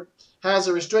customer has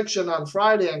a restriction on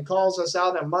Friday and calls us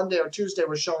out on Monday or Tuesday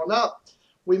we're showing up,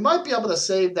 we might be able to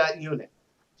save that unit.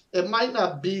 It might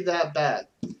not be that bad.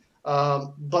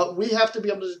 But we have to be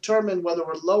able to determine whether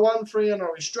we're low on Freon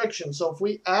or restriction. So if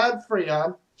we add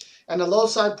Freon and the low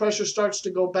side pressure starts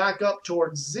to go back up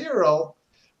towards zero,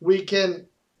 we can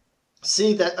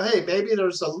see that, hey, maybe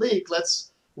there's a leak.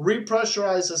 Let's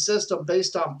repressurize the system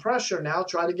based on pressure now,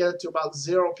 try to get it to about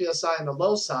 0 psi on the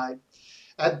low side.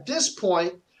 At this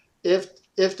point, if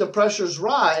the pressures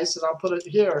rise, and I'll put it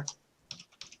here,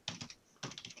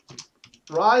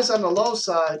 rise on the low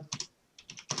side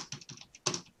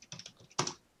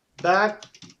back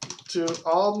to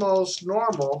almost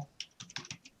normal,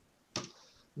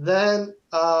 then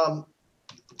I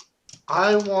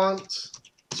want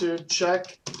to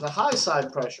check the high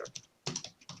side pressure.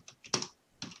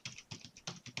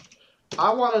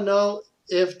 I want to know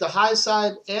if the high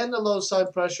side and the low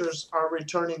side pressures are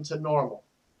returning to normal.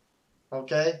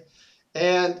 Okay?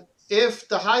 And if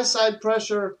the high side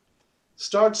pressure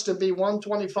starts to be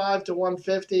 125 to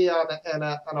 150 on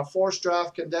a forced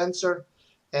draft condenser,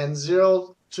 and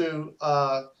 0 to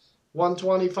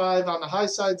 125 on the high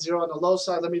side, 0 on the low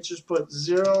side. Let me just put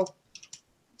 0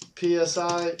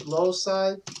 psi low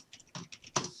side,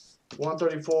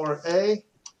 134A,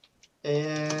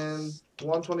 and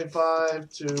 125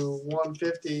 to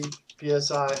 150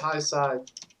 psi high side.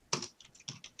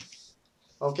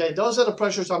 Okay, those are the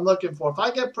pressures I'm looking for. If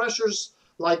I get pressures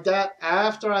like that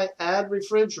after I add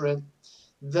refrigerant,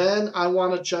 then I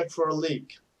want to check for a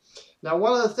leak. Now,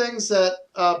 one of the things that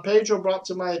Pedro brought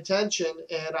to my attention,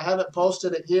 and I haven't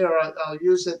posted it here, I'll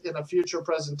use it in a future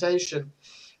presentation,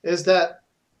 is that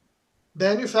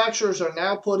manufacturers are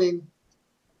now putting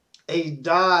a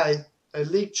dye, a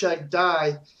leak check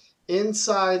dye,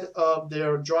 inside of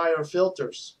their dryer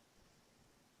filters.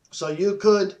 So you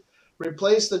could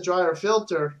replace the dryer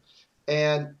filter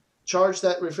and charge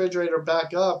that refrigerator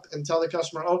back up and tell the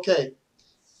customer, okay,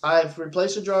 I've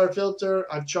replaced the dryer filter,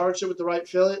 I've charged it with the right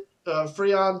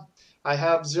Freon, I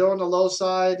have 0 on the low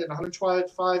side and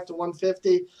 125 to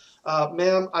 150.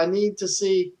 Ma'am, I need to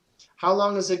see how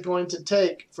long is it going to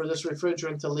take for this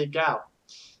refrigerant to leak out.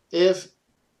 If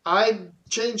I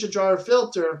change the dryer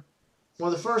filter,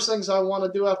 one of the first things I want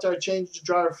to do after I change the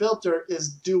dryer filter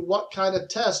is do what kind of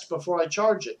test before I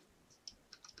charge it.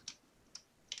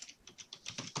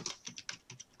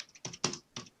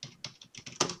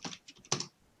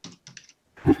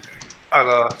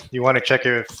 You want to check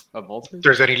if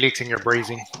there's any leaks in your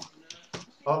brazing.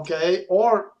 Okay,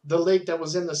 or the leak that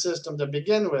was in the system to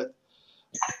begin with.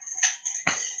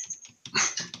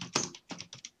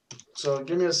 So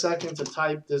give me a second to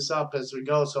type this up as we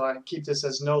go so I keep this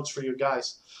as notes for you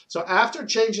guys. So after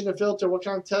changing the filter, what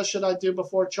kind of test should I do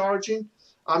before charging?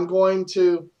 I'm going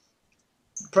to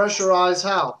pressurize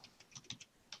how?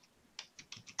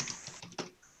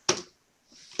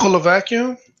 Pull a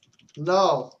vacuum?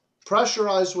 No.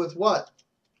 Pressurize with what?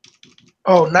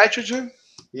 Oh, nitrogen?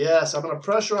 Yes, I'm going to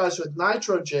pressurize with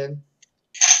nitrogen.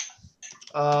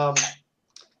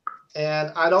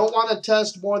 And I don't want to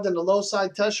test more than the low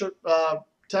side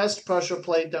test pressure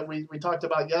plate that we talked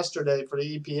about yesterday for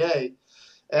the EPA.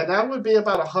 And that would be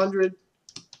about 100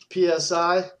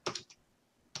 PSI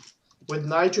with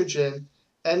nitrogen.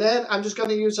 And then I'm just going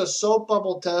to use a soap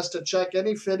bubble test to check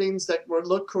any fittings that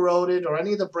look corroded or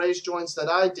any of the brace joints that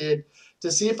I did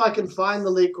to see if I can find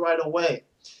the leak right away.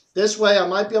 This way I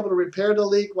might be able to repair the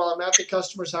leak while I'm at the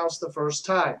customer's house the first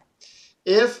time.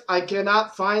 If I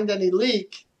cannot find any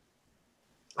leak,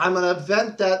 I'm going to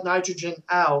vent that nitrogen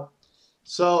out.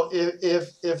 So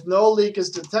if no leak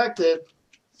is detected,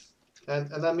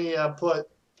 and let me put,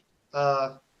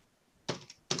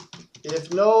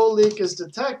 if no leak is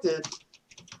detected,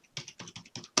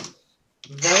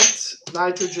 vent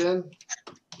nitrogen.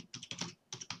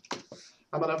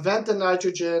 I'm going to vent the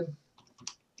nitrogen,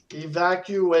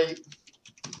 evacuate,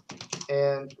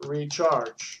 and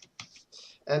recharge.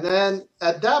 And then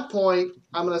at that point,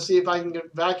 I'm going to see if I can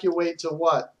evacuate to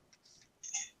what?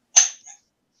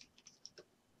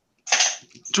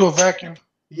 To a vacuum.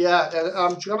 Yeah, and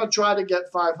I'm going to try to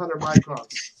get 500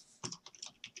 microns.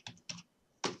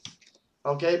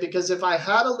 Okay, because if I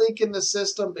had a leak in the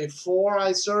system before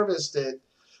I serviced it,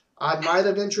 I might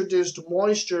have introduced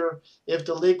moisture if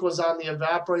the leak was on the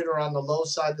evaporator on the low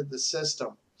side of the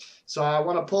system. So I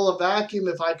want to pull a vacuum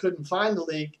if I couldn't find the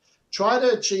leak. Try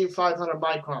to achieve 500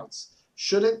 microns.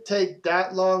 Shouldn't take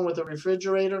that long with a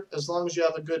refrigerator as long as you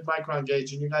have a good micron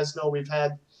gauge. And you guys know we've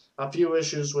had a few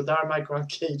issues with our micron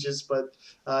gauges, but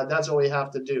that's what we have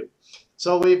to do.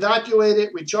 So we evacuate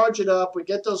it, we charge it up, we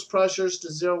get those pressures to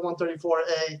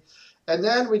 0134A, and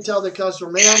then we tell the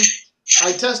customer, ma'am,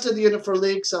 I tested the unit for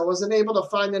leaks. I wasn't able to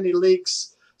find any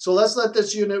leaks. So let's let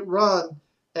this unit run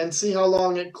and see how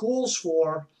long it cools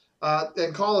for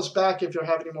and call us back if you're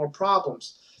having any more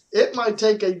problems. It might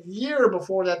take a year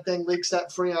before that thing leaks that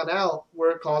Freon out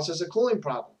where it causes a cooling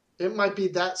problem. It might be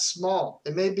that small.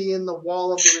 It may be in the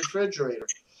wall of the refrigerator.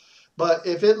 But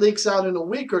if it leaks out in a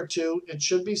week or two, it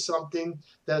should be something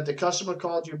that if the customer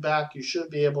called you back, you should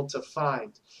be able to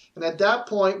find. And at that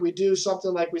point, we do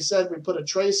something like we said. We put a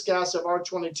trace gas of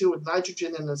R22 with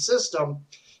nitrogen in the system,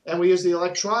 and we use the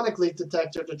electronic leak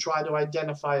detector to try to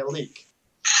identify a leak.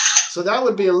 So that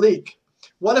would be a leak.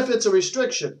 What if it's a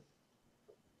restriction?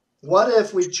 What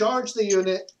if we charge the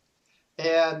unit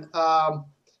and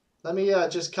let me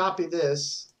just copy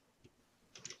this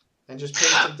and just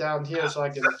paste it down here so I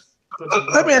can put some.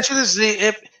 Let me ask you this: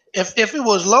 if it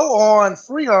was low on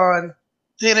Freon,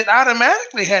 then it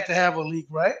automatically had to have a leak,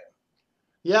 right?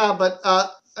 Yeah, but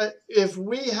if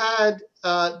we had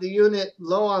the unit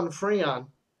low on Freon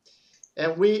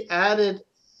and we added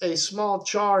a small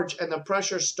charge and the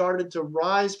pressure started to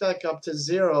rise back up to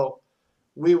 0,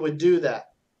 we would do that.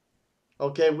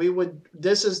 Okay, we would.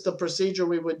 This is the procedure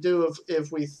we would do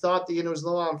if we thought the unit was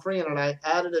low on Freon and I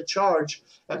added a charge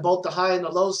and both the high and the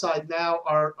low side now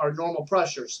are normal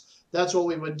pressures. That's what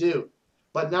we would do.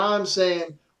 But now I'm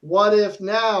saying, what if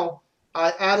now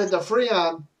I added the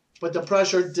Freon, but the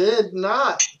pressure did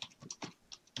not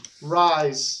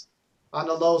rise on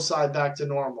the low side back to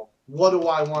normal? What do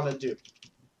I want to do?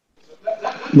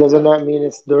 Doesn't that mean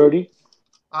it's dirty?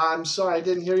 I'm sorry, I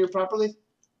didn't hear you properly.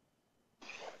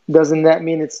 Doesn't that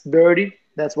mean it's dirty?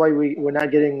 That's why we're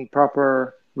not getting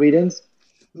proper readings?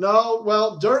 No,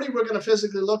 well, dirty, we're going to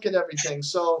physically look at everything.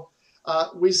 So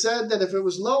we said that if it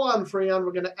was low on Freon,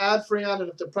 we're going to add Freon, and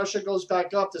if the pressure goes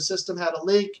back up, the system had a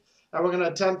leak, and we're going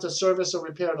to attempt to service or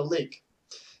repair the leak.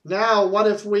 Now, what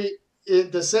if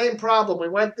the same problem, we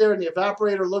went there and the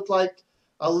evaporator looked like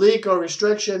a leak or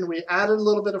restriction, we added a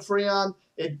little bit of Freon,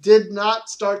 it did not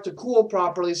start to cool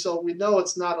properly, so we know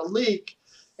it's not a leak,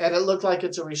 and it looked like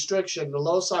it's a restriction. The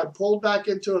low side pulled back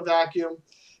into a vacuum,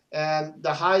 and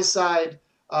the high side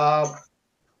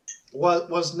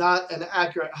was not an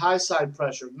accurate high side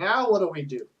pressure. Now what do we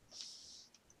do?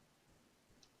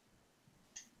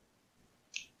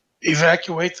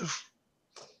 Evacuate the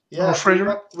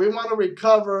refrigerant. We want to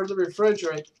recover the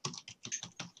refrigerant,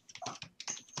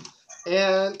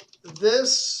 and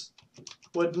this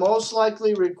would most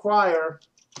likely require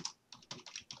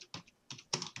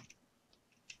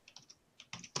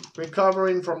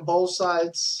recovering from both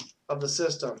sides of the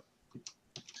system.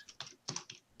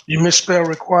 You misspell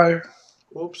require.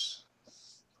 Oops.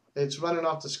 It's running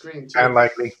off the screen too.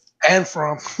 Unlikely. And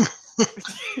from.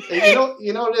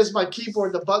 You know it is my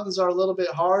keyboard, the buttons are a little bit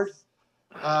hard.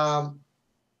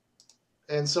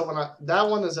 And so that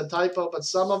one is a typo, but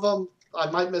some of them I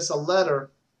might miss a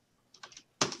letter.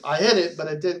 I hit it, but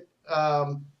it did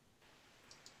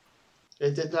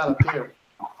not appear.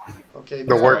 Okay.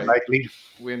 The word likely.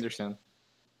 We understand.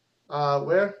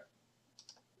 Where?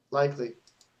 Likely.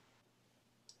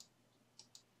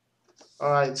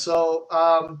 All right, so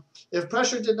if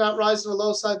pressure did not rise in the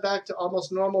low side back to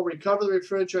almost normal, recover the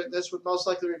refrigerant. This would most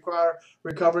likely require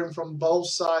recovering from both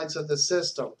sides of the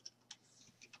system.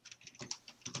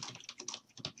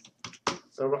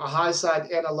 So a high side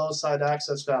and a low side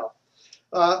access valve.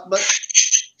 But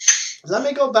let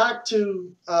me go back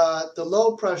to the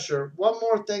low pressure. One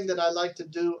more thing that I like to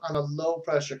do on a low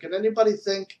pressure. Can anybody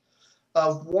think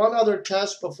of one other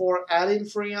test before adding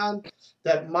Freon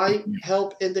that might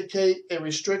help indicate a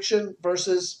restriction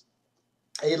versus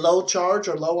a low charge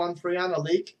or low on Freon, a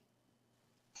leak?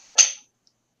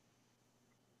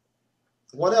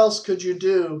 What else could you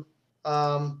do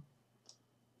to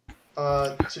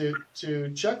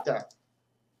check that?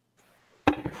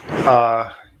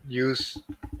 Use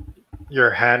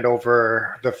your hand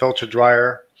over the filter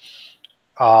dryer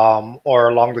or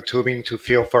along the tubing to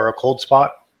feel for a cold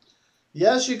spot.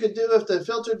 Yes, you could do if the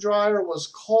filter dryer was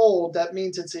cold, that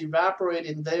means it's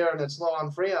evaporating there and it's low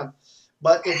on Freon.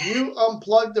 But if you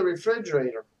unplug the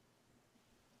refrigerator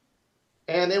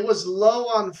and it was low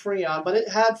on Freon, but it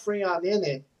had Freon in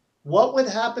it, what would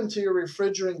happen to your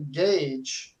refrigerant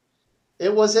gauge?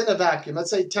 It was in a vacuum,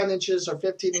 let's say 10 inches or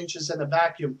 15 inches in a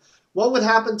vacuum. What would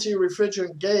happen to your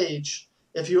refrigerant gauge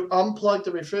if you unplugged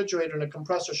the refrigerator and the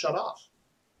compressor shut off?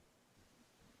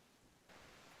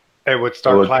 It would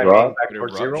start climbing back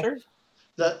towards zero.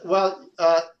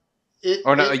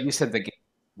 You said the game.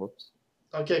 Whoops.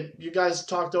 Okay, you guys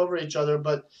talked over each other,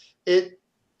 but it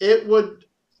would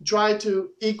try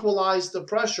to equalize the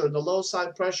pressure. The low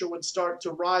side pressure would start to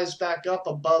rise back up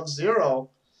above zero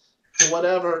to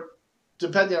whatever,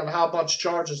 depending on how much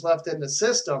charge is left in the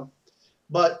system.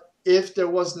 But if there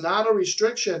was not a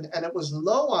restriction and it was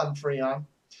low on Freon,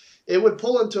 it would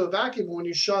pull into a vacuum. When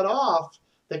you shut off,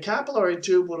 the capillary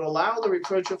tube would allow the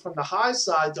refrigerant from the high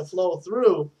side to flow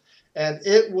through, and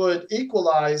it would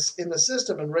equalize in the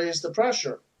system and raise the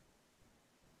pressure.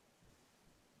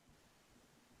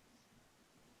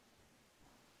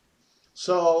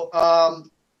 So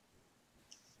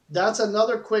that's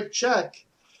another quick check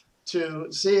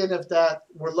to seeing if that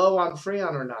we're low on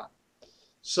Freon or not.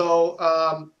 So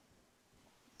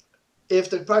if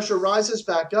the pressure rises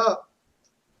back up,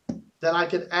 then I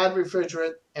can add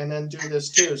refrigerant and then do this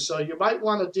too. So you might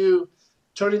want to do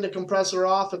turning the compressor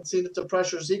off and see that the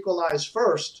pressure is equalized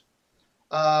first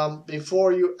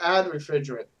before you add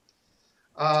refrigerant.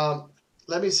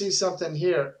 Let me see something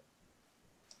here.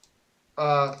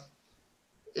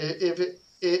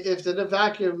 If the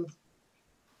vacuum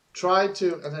tried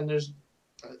to, and then there's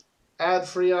add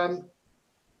Freon,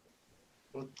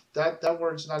 well, that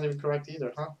word's not even correct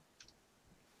either, huh?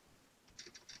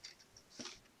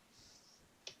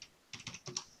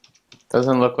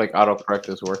 Doesn't look like autocorrect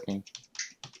is working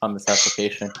on this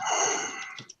application.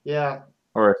 Yeah.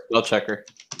 Or a spell checker.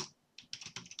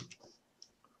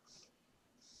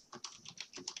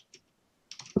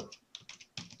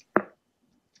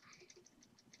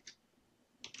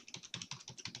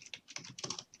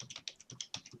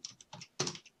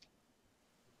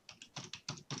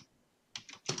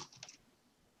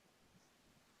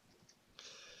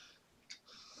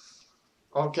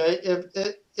 Okay,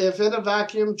 if in a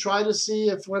vacuum, try to see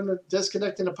if when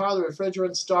disconnecting the power, the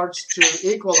refrigerant starts to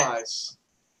equalize.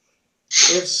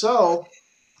 If so,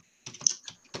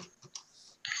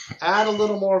 add a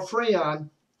little more Freon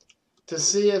to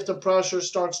see if the pressure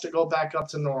starts to go back up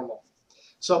to normal.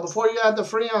 So before you add the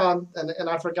Freon, and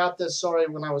I forgot this, sorry,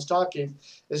 when I was talking,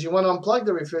 is you want to unplug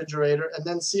the refrigerator and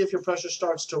then see if your pressure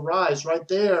starts to rise. Right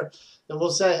there, and we'll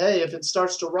say, hey, if it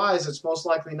starts to rise, it's most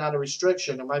likely not a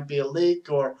restriction. It might be a leak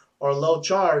or a low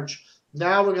charge.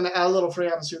 Now we're going to add a little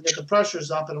Freon so we get the pressures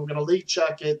up, and we're going to leak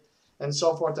check it and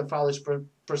so forth and follow these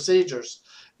procedures.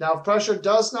 Now, if pressure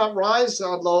does not rise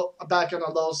back on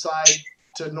the low side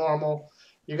to normal,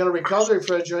 you're going to recover the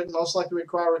refrigerant, most likely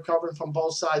require recovery from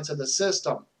both sides of the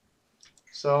system.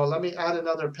 So let me add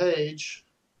another page.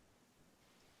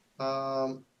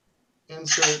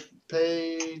 Insert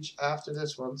page after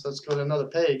this one. So let's go to another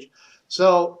page.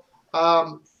 So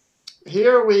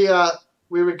here we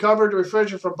recovered the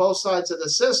refrigerant from both sides of the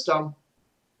system.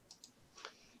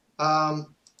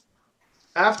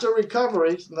 After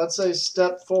recovery, let's say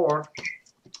step 4.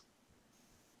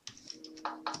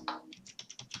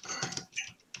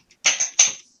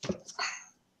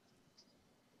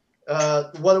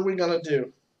 What are we going to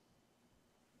do?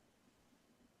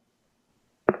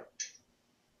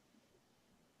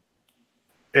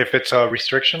 If it's a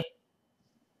restriction?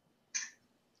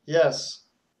 Yes.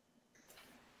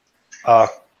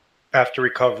 After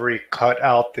recovery, cut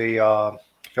out the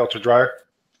filter dryer.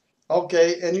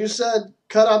 Okay, and you said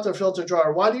cut out the filter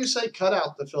dryer. Why do you say cut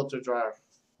out the filter dryer?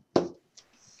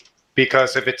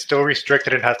 Because if it's still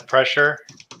restricted and has pressure,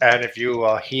 and if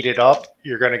you heat it up,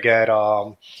 you're going to get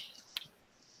a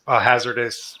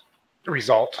hazardous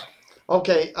result.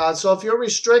 Okay, so if you're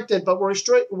restricted, but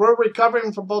we're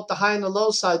recovering from both the high and the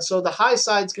low side, so the high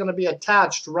side is going to be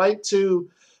attached right to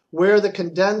where the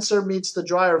condenser meets the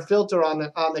dryer filter on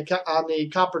the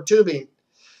copper tubing.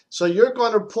 So you're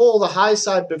going to pull the high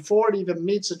side before it even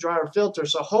meets the dryer filter.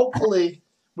 So hopefully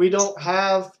we don't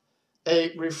have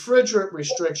a refrigerant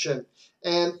restriction.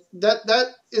 And that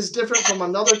is different from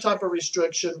another type of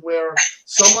restriction where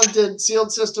someone did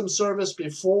sealed system service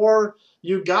before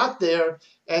you got there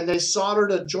and they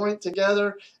soldered a joint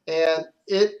together and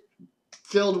it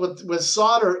filled with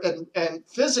solder and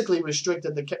physically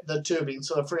restricted the tubing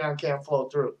so the Freon can't flow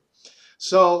through.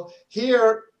 So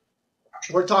here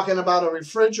we're talking about a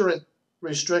refrigerant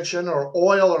restriction or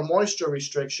oil or moisture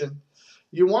restriction.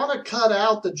 You want to cut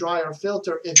out the dryer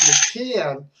filter if you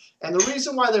can. And the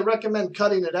reason why they recommend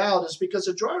cutting it out is because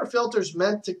the dryer filter is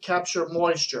meant to capture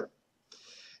moisture.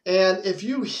 And if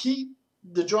you heat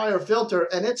the dryer filter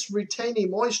and it's retaining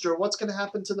moisture, what's going to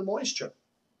happen to the moisture?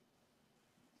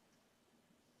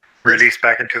 Release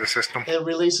back into the system. It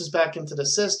releases back into the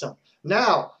system.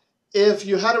 Now, if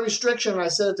you had a restriction, and I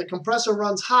said if the compressor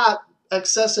runs hot,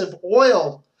 excessive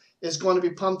oil is going to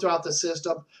be pumped throughout the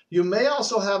system. You may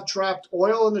also have trapped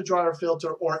oil in the dryer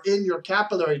filter or in your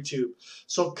capillary tube.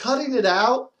 So cutting it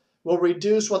out will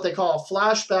reduce what they call a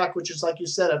flashback, which is like you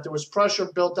said, if there was pressure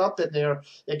built up in there,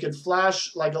 it could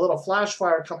flash like a little flash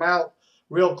fire come out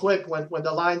real quick when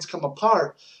the lines come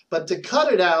apart. But to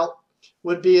cut it out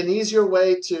would be an easier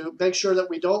way to make sure that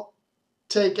we don't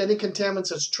take any contaminants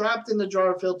that's trapped in the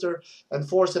dryer filter and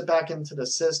force it back into the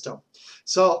system.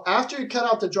 So after you cut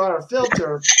out the dryer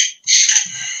filter,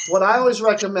 what I always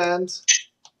recommend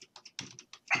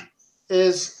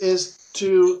is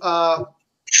to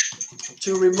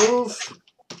remove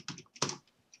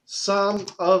some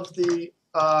of the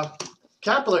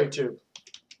capillary tube.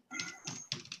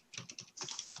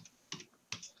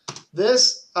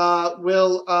 This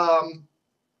will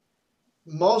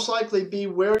most likely be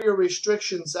where your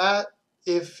restriction's at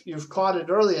if you've caught it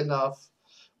early enough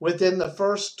within the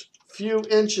first few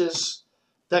inches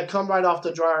that come right off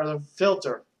the dryer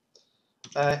filter.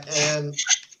 And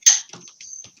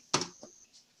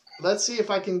let's see if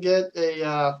I can get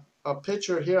a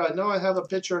picture here. I know I have a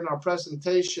picture in our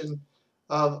presentation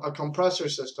of a compressor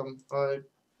system. If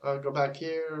I go back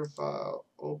here, file,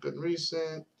 open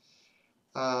recent.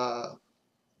 I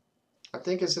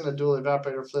think it's in a dual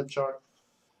evaporator flip chart.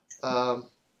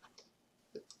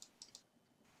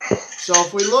 So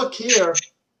if we look here,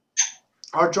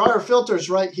 our dryer filter is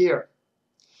right here.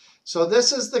 So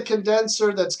this is the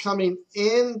condenser that's coming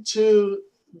into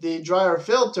the dryer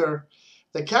filter.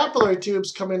 The capillary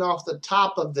tube's coming off the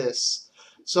top of this.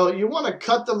 So you want to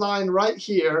cut the line right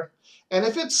here. And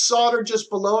if it's soldered just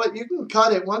below it, you can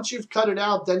cut it. Once you've cut it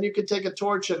out, then you can take a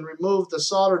torch and remove the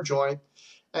solder joint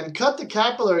and cut the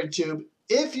capillary tube.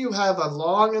 If you have a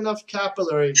long enough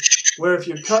capillary where if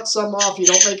you cut some off, you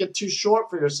don't make it too short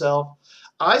for yourself,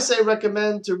 I say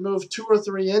recommend to remove 2 or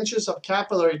 3 inches of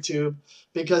capillary tube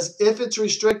because if it's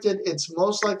restricted, it's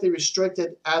most likely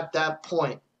restricted at that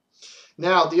point.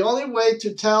 Now, the only way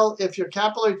to tell if your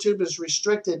capillary tube is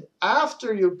restricted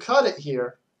after you cut it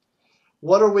here,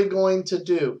 what are we going to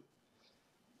do?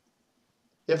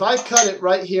 If I cut it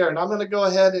right here, and I'm going to go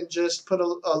ahead and just put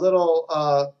a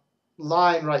little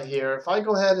line right here. If I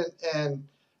go ahead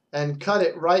and cut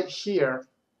it right here,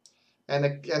 and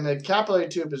the capillary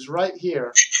tube is right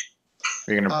here.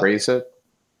 Are you going to brace it?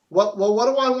 What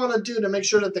do I want to do to make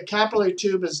sure that the capillary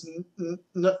tube is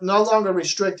no longer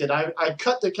restricted? I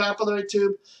cut the capillary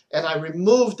tube and I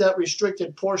removed that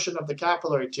restricted portion of the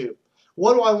capillary tube.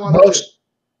 What do I want to do?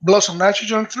 Blow some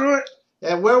nitrogen through it?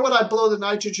 And where would I blow the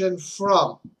nitrogen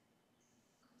from?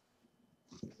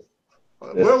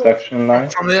 Suction line?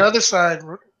 From the other side.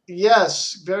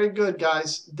 Yes, very good,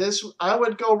 guys. I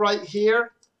would go right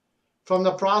here from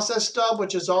the process stub,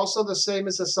 which is also the same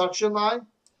as the suction line.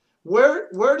 Where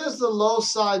does the low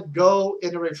side go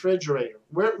in a refrigerator?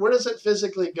 Where does it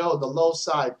physically go, the low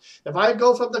side? If I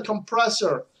go from the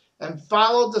compressor and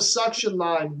follow the suction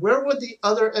line, where would the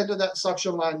other end of that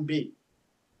suction line be?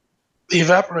 The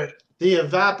evaporator. The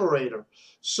evaporator.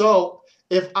 So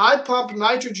if I pump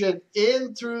nitrogen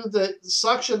in through the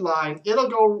suction line, it'll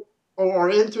go, or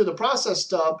in through the process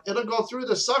stub, it'll go through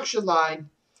the suction line,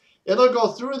 it'll go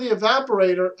through the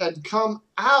evaporator and come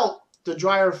out the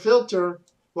dryer filter.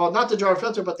 Well, not the dryer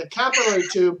filter, but the capillary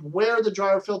tube where the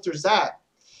dryer filter is at.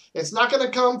 It's not going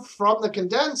to come from the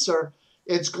condenser.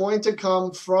 It's going to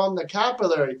come from the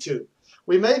capillary tube.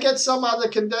 We may get some out of the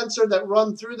condenser that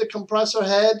run through the compressor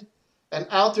head and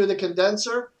out through the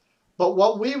condenser. But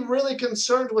what we're really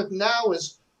concerned with now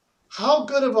is how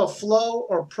good of a flow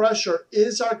or pressure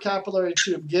is our capillary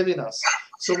tube giving us.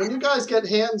 So when you guys get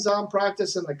hands-on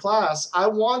practice in the class, I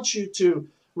want you to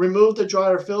remove the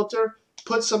dryer filter,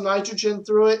 put some nitrogen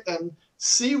through it, and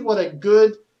see what a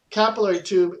good capillary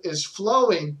tube is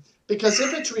flowing. Because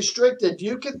if it's restricted,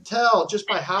 you can tell just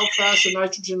by how fast the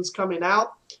nitrogen is coming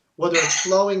out whether it's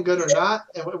flowing good or not,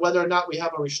 and whether or not we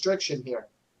have a restriction here.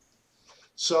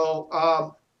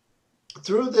 So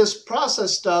through this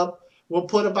process stub, we'll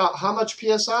put about how much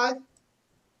PSI?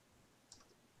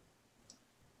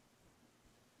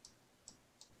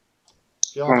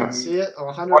 Y'all can see it,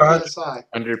 100 PSI.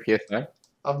 100 PSI.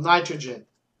 Of nitrogen.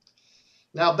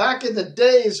 Now, back in the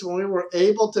days when we were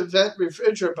able to vent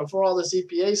refrigerant before all this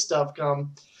EPA stuff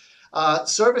come,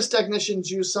 service technicians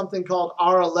used something called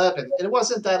R11. And it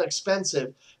wasn't that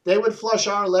expensive. They would flush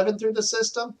R11 through the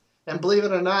system, and believe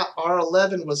it or not,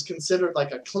 R11 was considered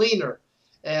like a cleaner.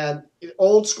 And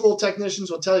old school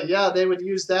technicians will tell you, yeah, they would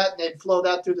use that and they'd flow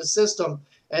that through the system,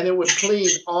 and it would clean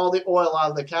all the oil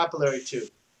out of the capillary tube.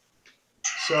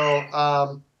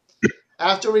 So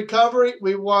after recovery,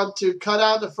 we want to cut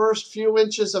out the first few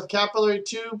inches of capillary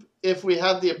tube if we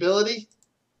have the ability.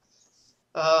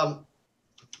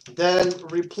 Then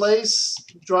replace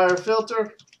dryer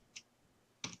filter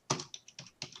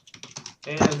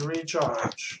and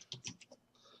recharge.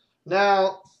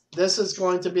 Now, this is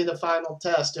going to be the final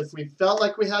test. If we felt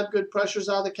like we had good pressures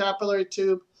out of the capillary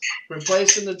tube,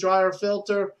 replacing the dryer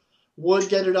filter would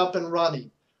get it up and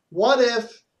running. What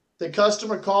if the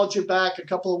customer called you back a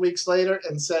couple of weeks later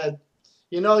and said,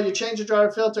 you know, you changed the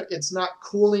dryer filter, it's not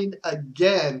cooling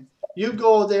again. You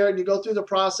go there and you go through the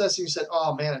process and you said,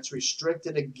 oh man, it's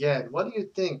restricted again. What do you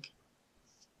think?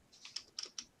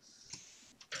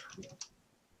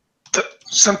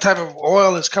 Some type of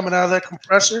oil is coming out of that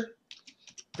compressor?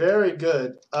 Very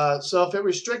good. So if it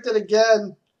restricted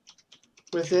again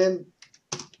within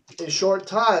a short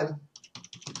time,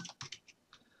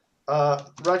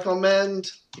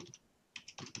 recommend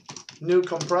new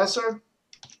compressor,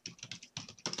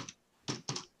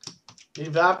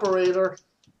 evaporator,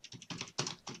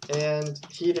 and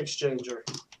heat exchanger.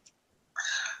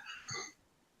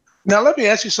 Now let me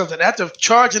ask you something. After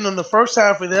charging them the first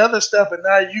time for the other stuff, and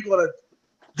now you're gonna,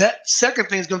 that second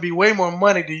thing is gonna be way more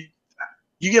money. Do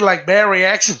you get like bad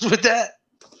reactions with that?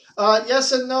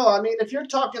 Yes and no. I mean, if you're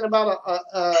talking about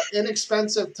a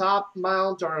inexpensive top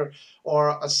mount or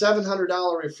a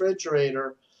 $700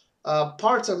 refrigerator,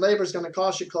 parts and labor is going to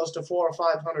cost you close to $400 or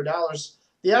 $500.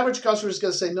 The average customer is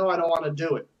going to say, no, I don't want to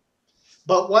do it.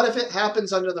 But what if it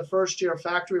happens under the first year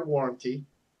factory warranty?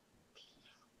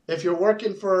 If you're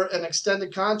working for an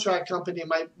extended contract company,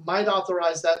 might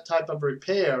authorize that type of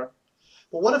repair.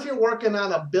 But what if you're working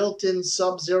on a built-in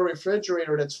Sub-Zero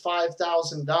refrigerator that's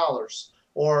 $5,000?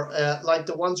 Or like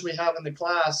the ones we have in the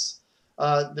class,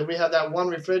 that we have that one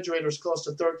refrigerator is close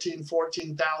to $13,000,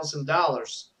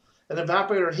 $14,000. An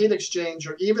evaporator heat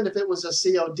exchanger, even if it was a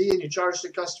COD and you charged the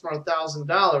customer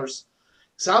 $1,000,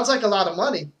 Sounds like a lot of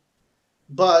money,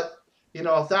 but you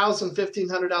know, $1,000,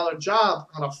 $1,500 job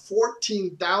on a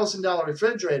 $14,000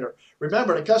 refrigerator.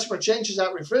 Remember, the customer changes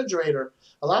that refrigerator.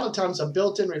 A lot of times a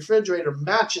built-in refrigerator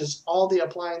matches all the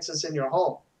appliances in your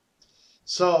home.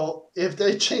 So if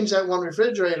they change that one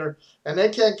refrigerator and they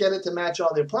can't get it to match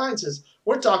all the appliances,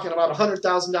 we're talking about a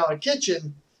 $100,000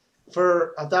 kitchen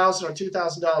for $1,000 or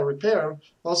 $2,000 repair.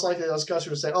 Most likely those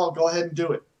customers say, oh, go ahead and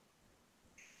do it.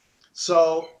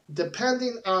 So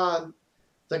depending on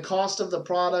the cost of the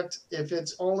product, if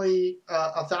it's only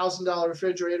a $1,000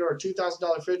 refrigerator or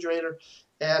 $2,000 refrigerator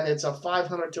and it's a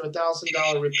 $500 to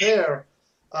 $1,000 repair,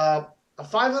 a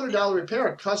 $500 repair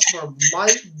a customer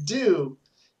might do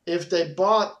if they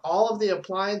bought all of the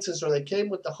appliances or they came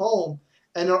with the home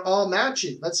and they're all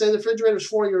matching. Let's say the refrigerator is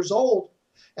 4 years old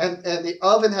and the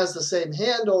oven has the same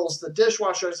handles, the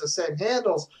dishwasher has the same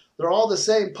handles, they're all the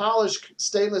same polished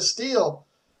stainless steel.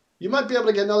 You might be able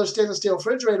to get another stainless steel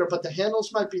refrigerator, but the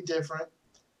handles might be different.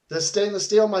 The stainless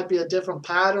steel might be a different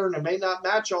pattern. It may not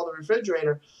match all the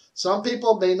refrigerator. Some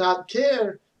people may not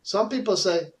care. Some people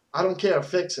say, I don't care,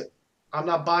 fix it. I'm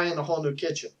not buying a whole new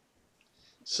kitchen.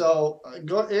 So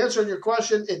answering your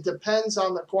question, it depends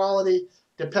on the quality,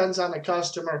 depends on the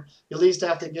customer. You at least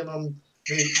have to give them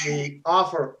the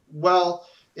offer. Well,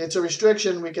 it's a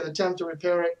restriction. We can attempt to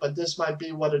repair it, but this might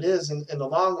be what it is in the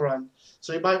long run.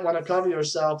 So you might want to cover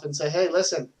yourself and say, hey,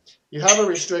 listen, you have a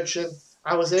restriction.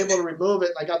 I was able to remove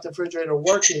it and I got the refrigerator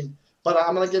working, but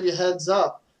I'm going to give you a heads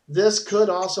up. This could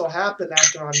also happen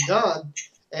after I'm done,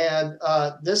 and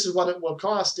this is what it will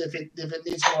cost if it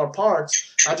needs more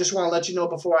parts. I just want to let you know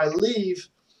before I leave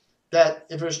that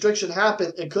if a restriction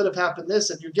happened, it could have happened this,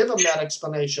 and you give them that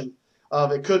explanation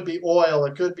of it could be oil,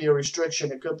 it could be a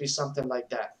restriction, it could be something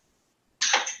like that.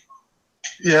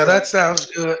 Yeah, that sounds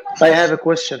good. I have a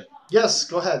question. Yes,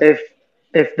 go ahead.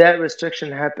 If that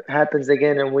restriction happens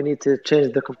again and we need to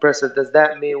change the compressor, does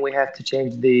that mean we have to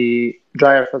change the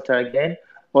dryer filter again,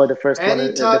 or the first time?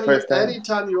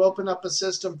 Anytime you open up a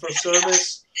system for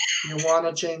service, you want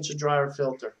to change the dryer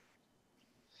filter.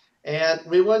 And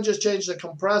we wouldn't just change the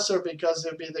compressor because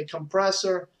it would be the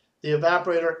compressor, the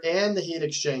evaporator, and the heat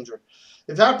exchanger.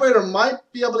 The evaporator might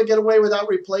be able to get away without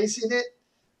replacing it,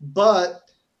 but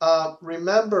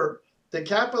remember, the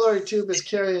capillary tube is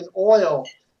carrying oil,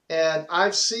 and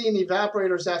I've seen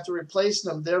evaporators after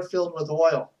replacing them, they're filled with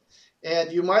oil.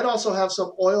 And you might also have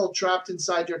some oil trapped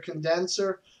inside your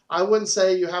condenser. I wouldn't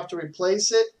say you have to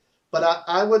replace it, but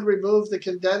I would remove the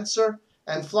condenser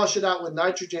and flush it out with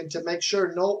nitrogen to make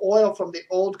sure no oil from the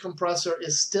old compressor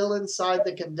is still inside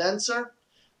the condenser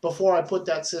before I put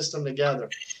that system together.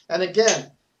 And again,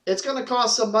 it's going to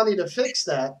cost some money to fix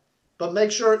that, but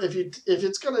make sure if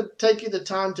it's going to take you the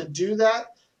time to do that,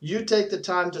 you take the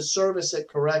time to service it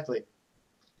correctly.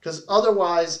 Because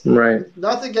otherwise,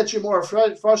 nothing gets you more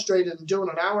frustrated than doing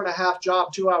an hour-and-a-half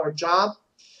job, 2-hour job,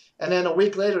 and then a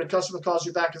week later the customer calls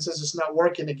you back and says it's not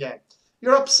working again.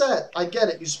 You're upset. I get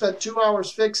it. You spent 2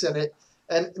 hours fixing it,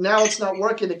 and now it's not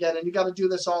working again, and you got to do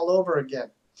this all over again.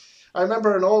 I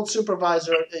remember an old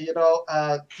supervisor,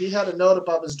 he had a note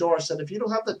above his door that said, if you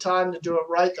don't have the time to do it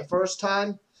right the first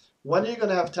time, when are you going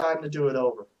to have time to do it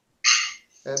over?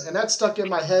 And that stuck in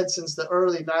my head since the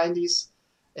early 90s.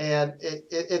 And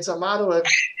it's a motto of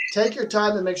take your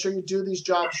time and make sure you do these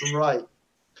jobs right.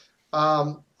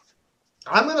 I'm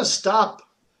going to stop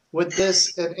with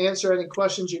this and answer any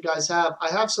questions you guys have. I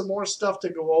have some more stuff to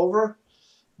go over,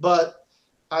 but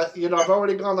I've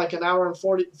already gone like an hour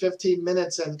and 15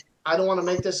 minutes, and I don't want to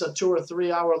make this a 2 or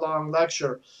 3 hour long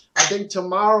lecture. I think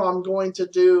tomorrow I'm going to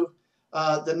do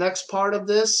the next part of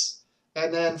this.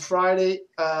 And then Friday,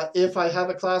 if I have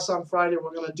a class on Friday,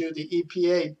 we're going to do the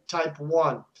EPA Type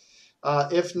 1.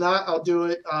 If not, I'll do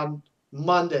it on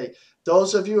Monday.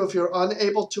 Those of you, if you're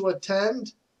unable to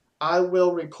attend, I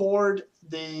will record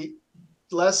the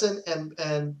lesson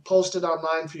and post it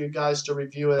online for you guys to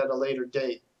review it at a later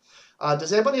date.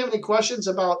 Does anybody have any questions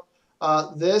about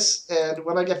this? And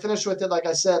when I get finished with it, like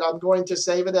I said, I'm going to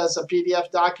save it as a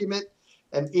PDF document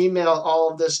and email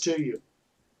all of this to you.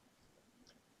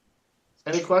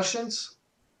 Any questions?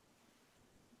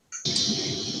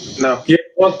 No. Yeah,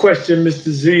 one question, Mr.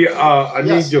 Z. I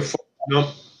need your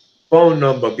phone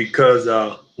number because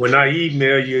when I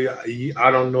email you,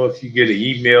 I don't know if you get an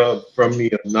email from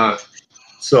me or not.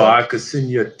 So I could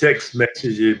send you a text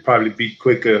message. It'd probably be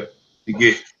quicker to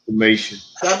get information.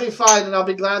 That'd be fine, and I'll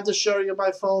be glad to show you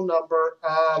my phone number.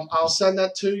 I'll send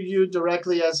that to you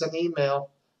directly as an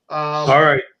email. All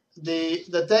right.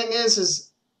 The thing is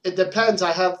it depends.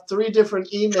 I have 3 different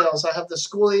emails. I have the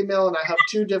school email and I have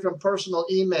 2 different personal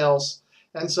emails.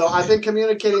 And so I've been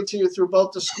communicating to you through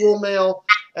both the school mail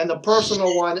and the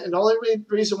personal one. And the only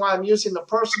reason why I'm using the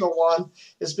personal one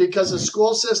is because the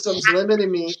school system's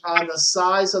limiting me on the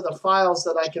size of the files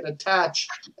that I can attach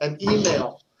and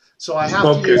email. So I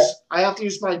have to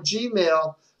use my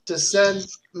Gmail to send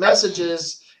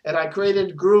messages, and I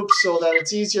created groups so that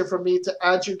it's easier for me to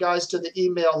add you guys to the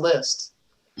email list.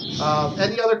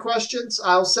 Any other questions?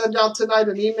 I'll send out tonight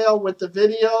an email with the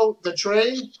video, the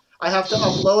train. I have to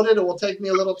upload it. It will take me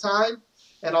a little time,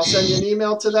 and I'll send you an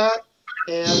email to that,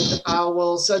 and I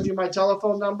will send you my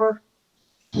telephone number.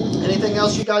 Anything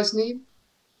else you guys need?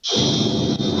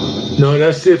 No,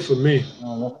 that's it for me.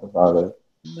 No, that's about it.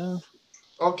 No.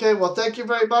 Okay, well, thank you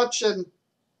very much, and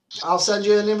I'll send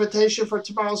you an invitation for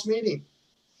tomorrow's meeting.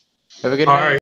 Have a good All night. right.